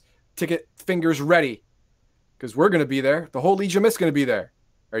ticket fingers ready, because we're going to be there. The whole Legion Myth's going to be there.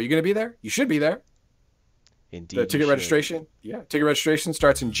 Are you going to be there? You should be there. Indeed. The ticket registration. Yeah. Ticket registration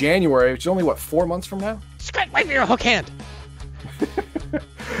starts in January, which is only, 4 months from now? Scratch wave your hook hand.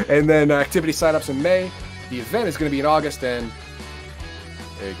 And then activity signups in May. The event is going to be in August, and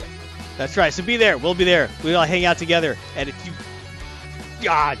there you go. That's right. So be there. We'll be there. We'll all hang out together. And if you...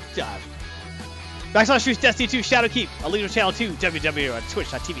 /Streets Destiny 2 Shadowkeep on Legion Channel 2, www on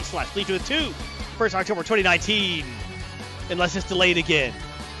twitch.tv/Legion2, 1st October 2019. Unless it's delayed again.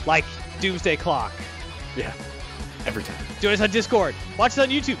 Like Doomsday Clock. Yeah. Every time. Join us on Discord. Watch us on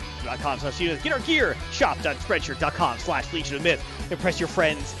YouTube.com/Legion. Get our gear. Shop.spreadshirt.com/Legion of Myth. Impress your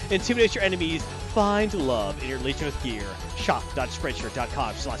friends. Intimidate your enemies. Find love in your Legion of gear.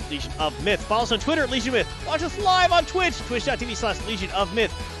 Shop.spreadshirt.com/Legion of Myth. Follow us on Twitter at Legion of Myth. Watch us live on Twitch. Twitch.tv/Legion of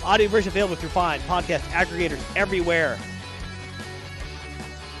Myth. Audio version available through fine podcast aggregators everywhere.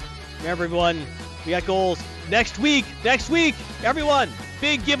 Remember, everyone, we got goals. Next week, everyone,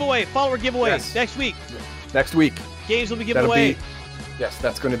 big giveaway, follower giveaway. Yes. Next week. Games will be given away. Yes,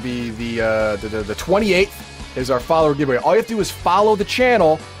 that's going to be the 28th is our follower giveaway. All you have to do is follow the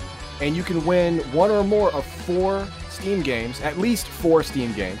channel, and you can win one or more of 4 Steam games, at least 4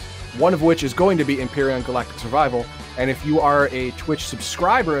 Steam games, one of which is going to be Imperion Galactic Survival. And if you are a Twitch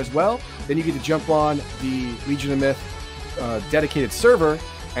subscriber as well, then you get to jump on the Legion of Myth dedicated server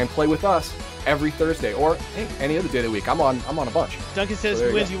and play with us every Thursday, or hey, any other day of the week. I'm on a bunch. Duncan says So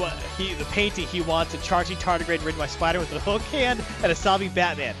he wins. The painting he wants: a charging tardigrade ridden by Spider with a hook hand and a sobbing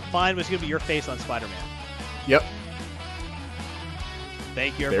Batman. Fine, was going to be your face on Spider-Man. Yep.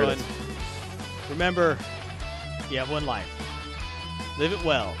 Thank you, There it everyone. Remember, you have one life. Live it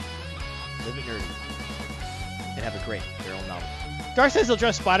well. Live it nerdy. And have a great barrel novel. Dark says he'll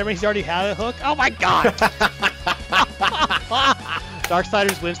dress Spider-Man. He's already had a hook. Oh my God!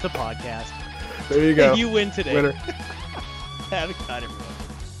 Darksiders wins the podcast. There you go. You win today. Winner. Have a good night, everyone.